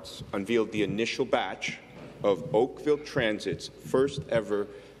counterparts, unveiled the initial batch of Oakville Transit's first ever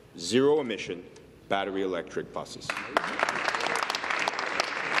zero-emission battery electric buses.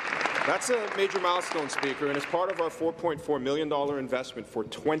 That's a major milestone, Speaker, and it's part of our $4.4 million investment for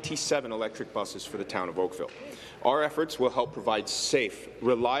 27 electric buses for the town of Oakville. Our efforts will help provide safe,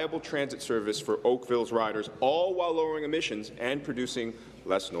 reliable transit service for Oakville's riders, all while lowering emissions and producing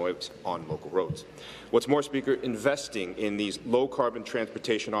less noise on local roads. What's more, Speaker, investing in these low-carbon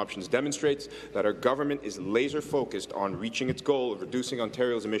transportation options demonstrates that our government is laser-focused on reaching its goal of reducing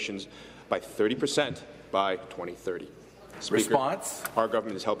Ontario's emissions by 30% by 2030. Speaker, response. Our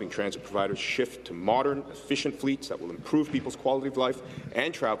government is helping transit providers shift to modern, efficient fleets that will improve people's quality of life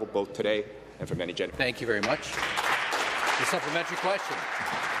and travel both today and for many generations. Thank you very much. The supplementary question.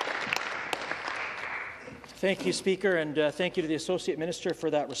 Thank you, Speaker, and thank you to the Associate Minister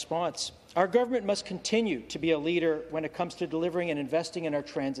for that response. Our government must continue to be a leader when it comes to delivering and investing in our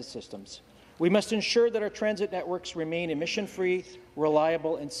transit systems. We must ensure that our transit networks remain emission-free,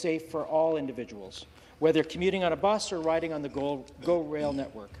 reliable, and safe for all individuals, whether commuting on a bus or riding on the GO Rail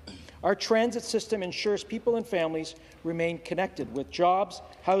network. Our transit system ensures people and families remain connected with jobs,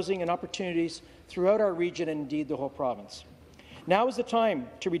 housing, and opportunities throughout our region and indeed the whole province. Now is the time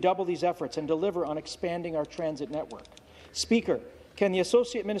to redouble these efforts and deliver on expanding our transit network. Speaker, can the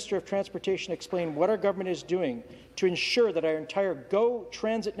Associate Minister of Transportation explain what our government is doing to ensure that our entire GO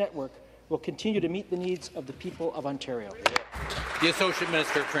Transit network will continue to meet the needs of the people of Ontario? The Associate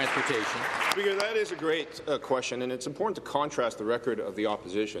Minister of Transportation. Speaker, that is a great question, and it's important to contrast the record of the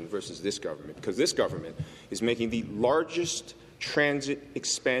opposition versus this government, because this government is making the largest transit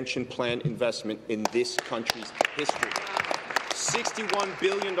expansion plan investment in this country's history. $61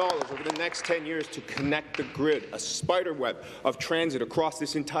 billion over the next 10 years to connect the grid, a spider web of transit across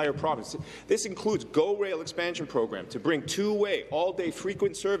this entire province. This includes GO Rail expansion program to bring two-way, all-day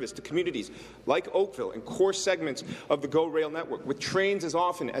frequent service to communities like Oakville and core segments of the GO Rail network, with trains as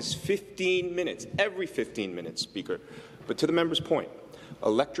often as 15 minutes, every 15 minutes, Speaker. But to the member's point,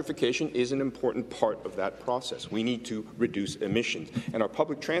 electrification is an important part of that process. We need to reduce emissions, and our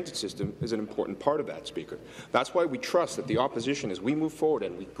public transit system is an important part of that, Speaker. That's why we trust that the opposition, as we move forward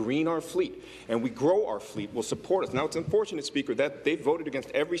and we green our fleet and we grow our fleet, will support us. Now, it's unfortunate, Speaker, that they voted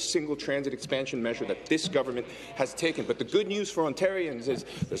against every single transit expansion measure that this government has taken. But the good news for Ontarians is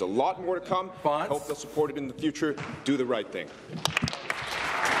there's a lot more to come. I hope they'll support it in the future. Do the right thing.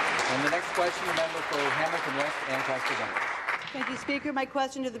 And the next question, the member for Hamilton West, Ancaster Dundas. Thank you, Speaker. My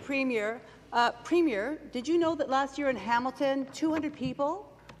question to the Premier. Premier, did you know that last year in Hamilton, 200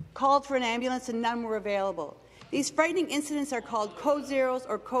 people called for an ambulance and none were available? These frightening incidents are called Code Zeros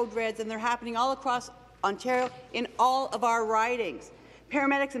or Code Reds, and they're happening all across Ontario in all of our ridings.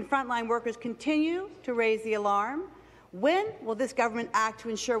 Paramedics and frontline workers continue to raise the alarm. When will this government act to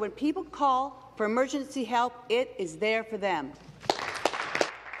ensure when people call for emergency help, it is there for them?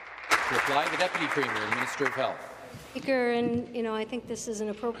 To reply, the Deputy Premier and Minister of Health. Speaker, and I think this is an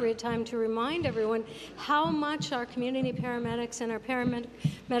appropriate time to remind everyone how much our community paramedics and our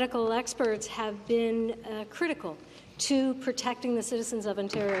paramedical experts have been critical to protecting the citizens of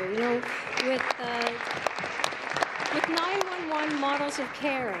Ontario. With 911 models of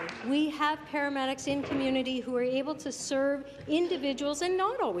care, we have paramedics in community who are able to serve individuals and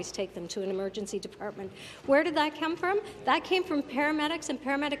not always take them to an emergency department. Where did that come from? That came from paramedics and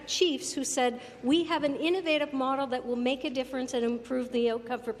paramedic chiefs who said, we have an innovative model that will make a difference and improve the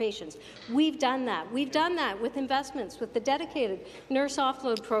outcome for patients. We've done that. We've done that with investments, with the dedicated nurse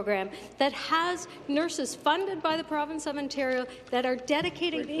offload program that has nurses funded by the province of Ontario that are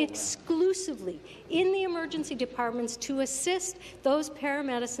dedicated exclusively in the emergency departments to assist those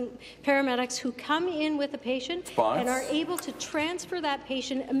paramedics who come in with a patient and are able to transfer that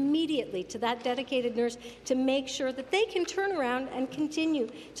patient immediately to that dedicated nurse to make sure that they can turn around and continue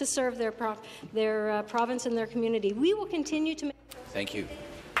to serve their province and their community. We will continue to. Thank you.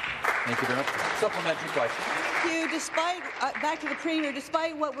 Thank you very much. Supplementary question. Thank you. Back to the Premier,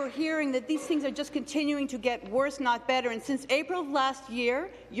 despite what we're hearing, that these things are just continuing to get worse, not better. And since April of last year,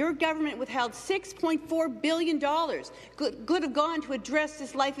 your government withheld $6.4 billion could have gone to address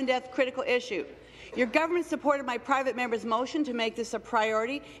this life and death critical issue. Your government supported my private member's motion to make this a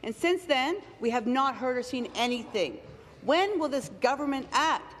priority, and since then, we have not heard or seen anything. When will this government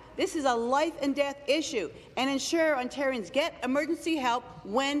act? This is a life and death issue, and ensure Ontarians get emergency help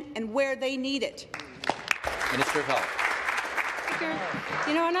when and where they need it. Minister of Health.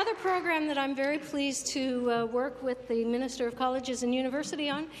 Another program that I'm very pleased to work with the Minister of Colleges and University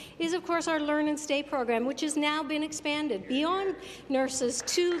on is, of course, our Learn and Stay program, which has now been expanded beyond nurses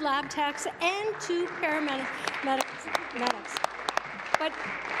to lab techs and to paramedics. But,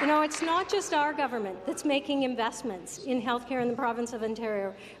 it's not just our government that's making investments in healthcare in the province of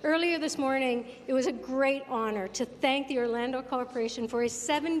Ontario. Earlier this morning, it was a great honour to thank the Orlando Corporation for a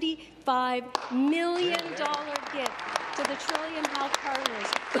 $75 million gift to the Trillium Health Partners.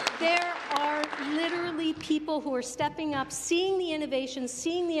 There are literally people who are stepping up, seeing the innovations,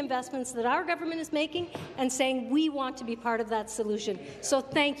 seeing the investments that our government is making, and saying we want to be part of that solution. So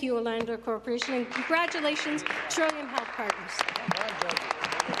thank you, Orlando Corporation, and congratulations, Trillium Health Partners.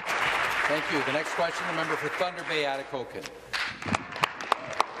 Thank you. The next question, the member for Thunder Bay, Atikokan.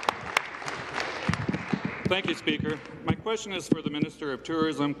 Thank you, Speaker. My question is for the Minister of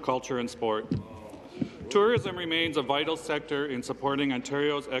Tourism, Culture and Sport. Tourism remains a vital sector in supporting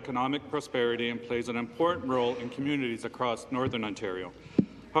Ontario's economic prosperity and plays an important role in communities across Northern Ontario.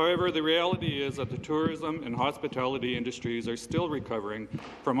 However, the reality is that the tourism and hospitality industries are still recovering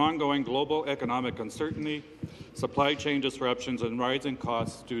from ongoing global economic uncertainty, supply chain disruptions, and rising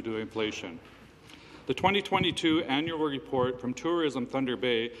costs due to inflation. The 2022 annual report from Tourism Thunder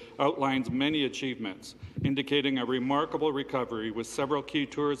Bay outlines many achievements, indicating a remarkable recovery with several key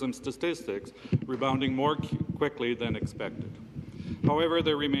tourism statistics rebounding more quickly than expected. However,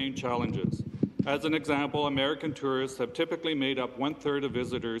 there remain challenges. As an example, American tourists have typically made up 1/3 of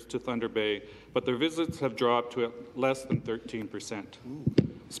visitors to Thunder Bay, but their visits have dropped to less than 13%.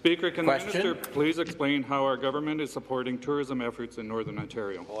 Speaker, can the Minister please explain how our government is supporting tourism efforts in Northern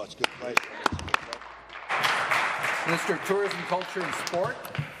Ontario? Oh, that's a good question. Minister of Tourism, Culture and Sport.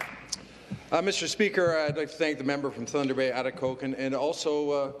 Mr. Speaker, I'd like to thank the member from Thunder Bay, Atikokan, and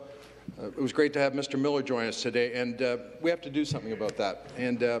also it was great to have Mr. Miller join us today, and we have to do something about that.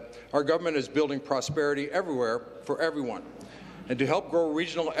 And our government is building prosperity everywhere for everyone, and to help grow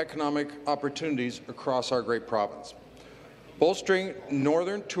regional economic opportunities across our great province. Bolstering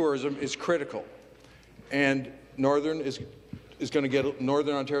northern tourism is critical, and Northern Ontario is going to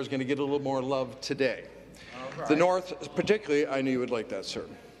get a little more love today. Right. The North, particularly, I knew you would like that, sir.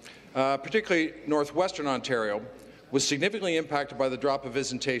 Particularly Northwestern Ontario, was significantly impacted by the drop of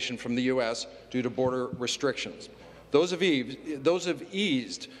visitation from the U.S. due to border restrictions. Those have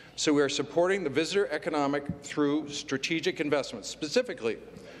eased, so we are supporting the visitor economic through strategic investments. Specifically,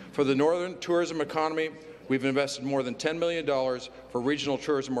 for the northern tourism economy, we've invested more than $10 million for regional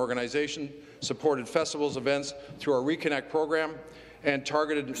tourism organizations, supported festivals events through our Reconnect program, and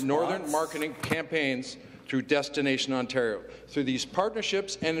targeted northern marketing campaigns through Destination Ontario. Through these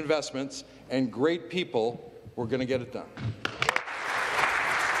partnerships and investments and great people, we're going to get it done.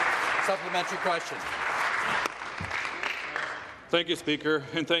 Supplementary question. Thank you, Speaker,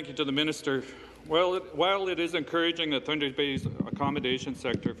 and thank you to the Minister. While it is encouraging that Thunder Bay's accommodation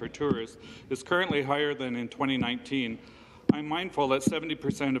sector for tourists is currently higher than in 2019, I'm mindful that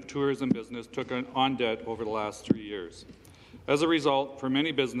 70% of tourism business took on debt over the last 3 years. As a result, for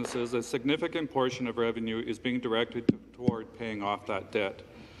many businesses, a significant portion of revenue is being directed toward paying off that debt.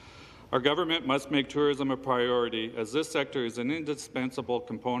 Our government must make tourism a priority, as this sector is an indispensable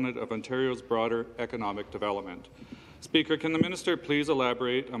component of Ontario's broader economic development. Speaker, can the minister please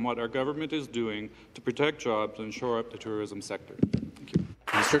elaborate on what our government is doing to protect jobs and shore up the tourism sector? Thank you.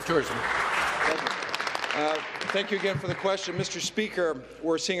 Minister of Tourism. Thank you again for the question. Mr. Speaker,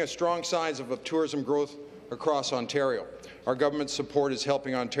 we're seeing strong signs of tourism growth across Ontario. Our government's support is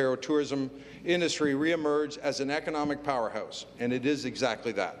helping Ontario tourism industry re-emerge as an economic powerhouse, and it is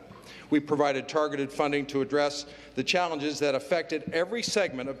exactly that. We provided targeted funding to address the challenges that affected every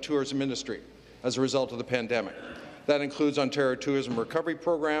segment of tourism industry as a result of the pandemic. That includes Ontario Tourism Recovery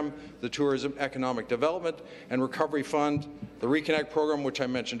Program, the Tourism Economic Development and Recovery Fund, the Reconnect Program, which I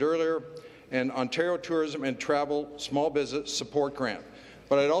mentioned earlier, and Ontario Tourism and Travel Small Business Support Grant.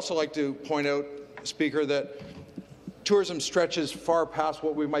 But I'd also like to point out, Speaker, that tourism stretches far past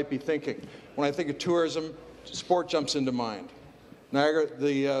what we might be thinking. When I think of tourism, sport jumps into mind. Niagara,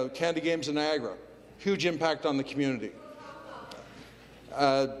 the Canada Games in Niagara, huge impact on the community.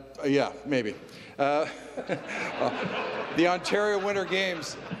 Yeah, maybe. The Ontario Winter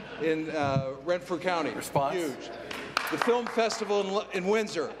Games in Renfrew County, huge. The Film Festival in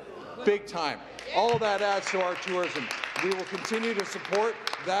Windsor, big time. All of that adds to our tourism. We will continue to support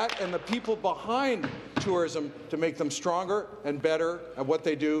that and the people behind tourism to make them stronger and better at what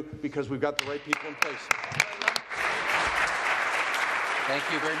they do, because we've got the right people in place. Thank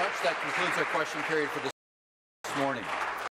you very much. That concludes our question period for this morning.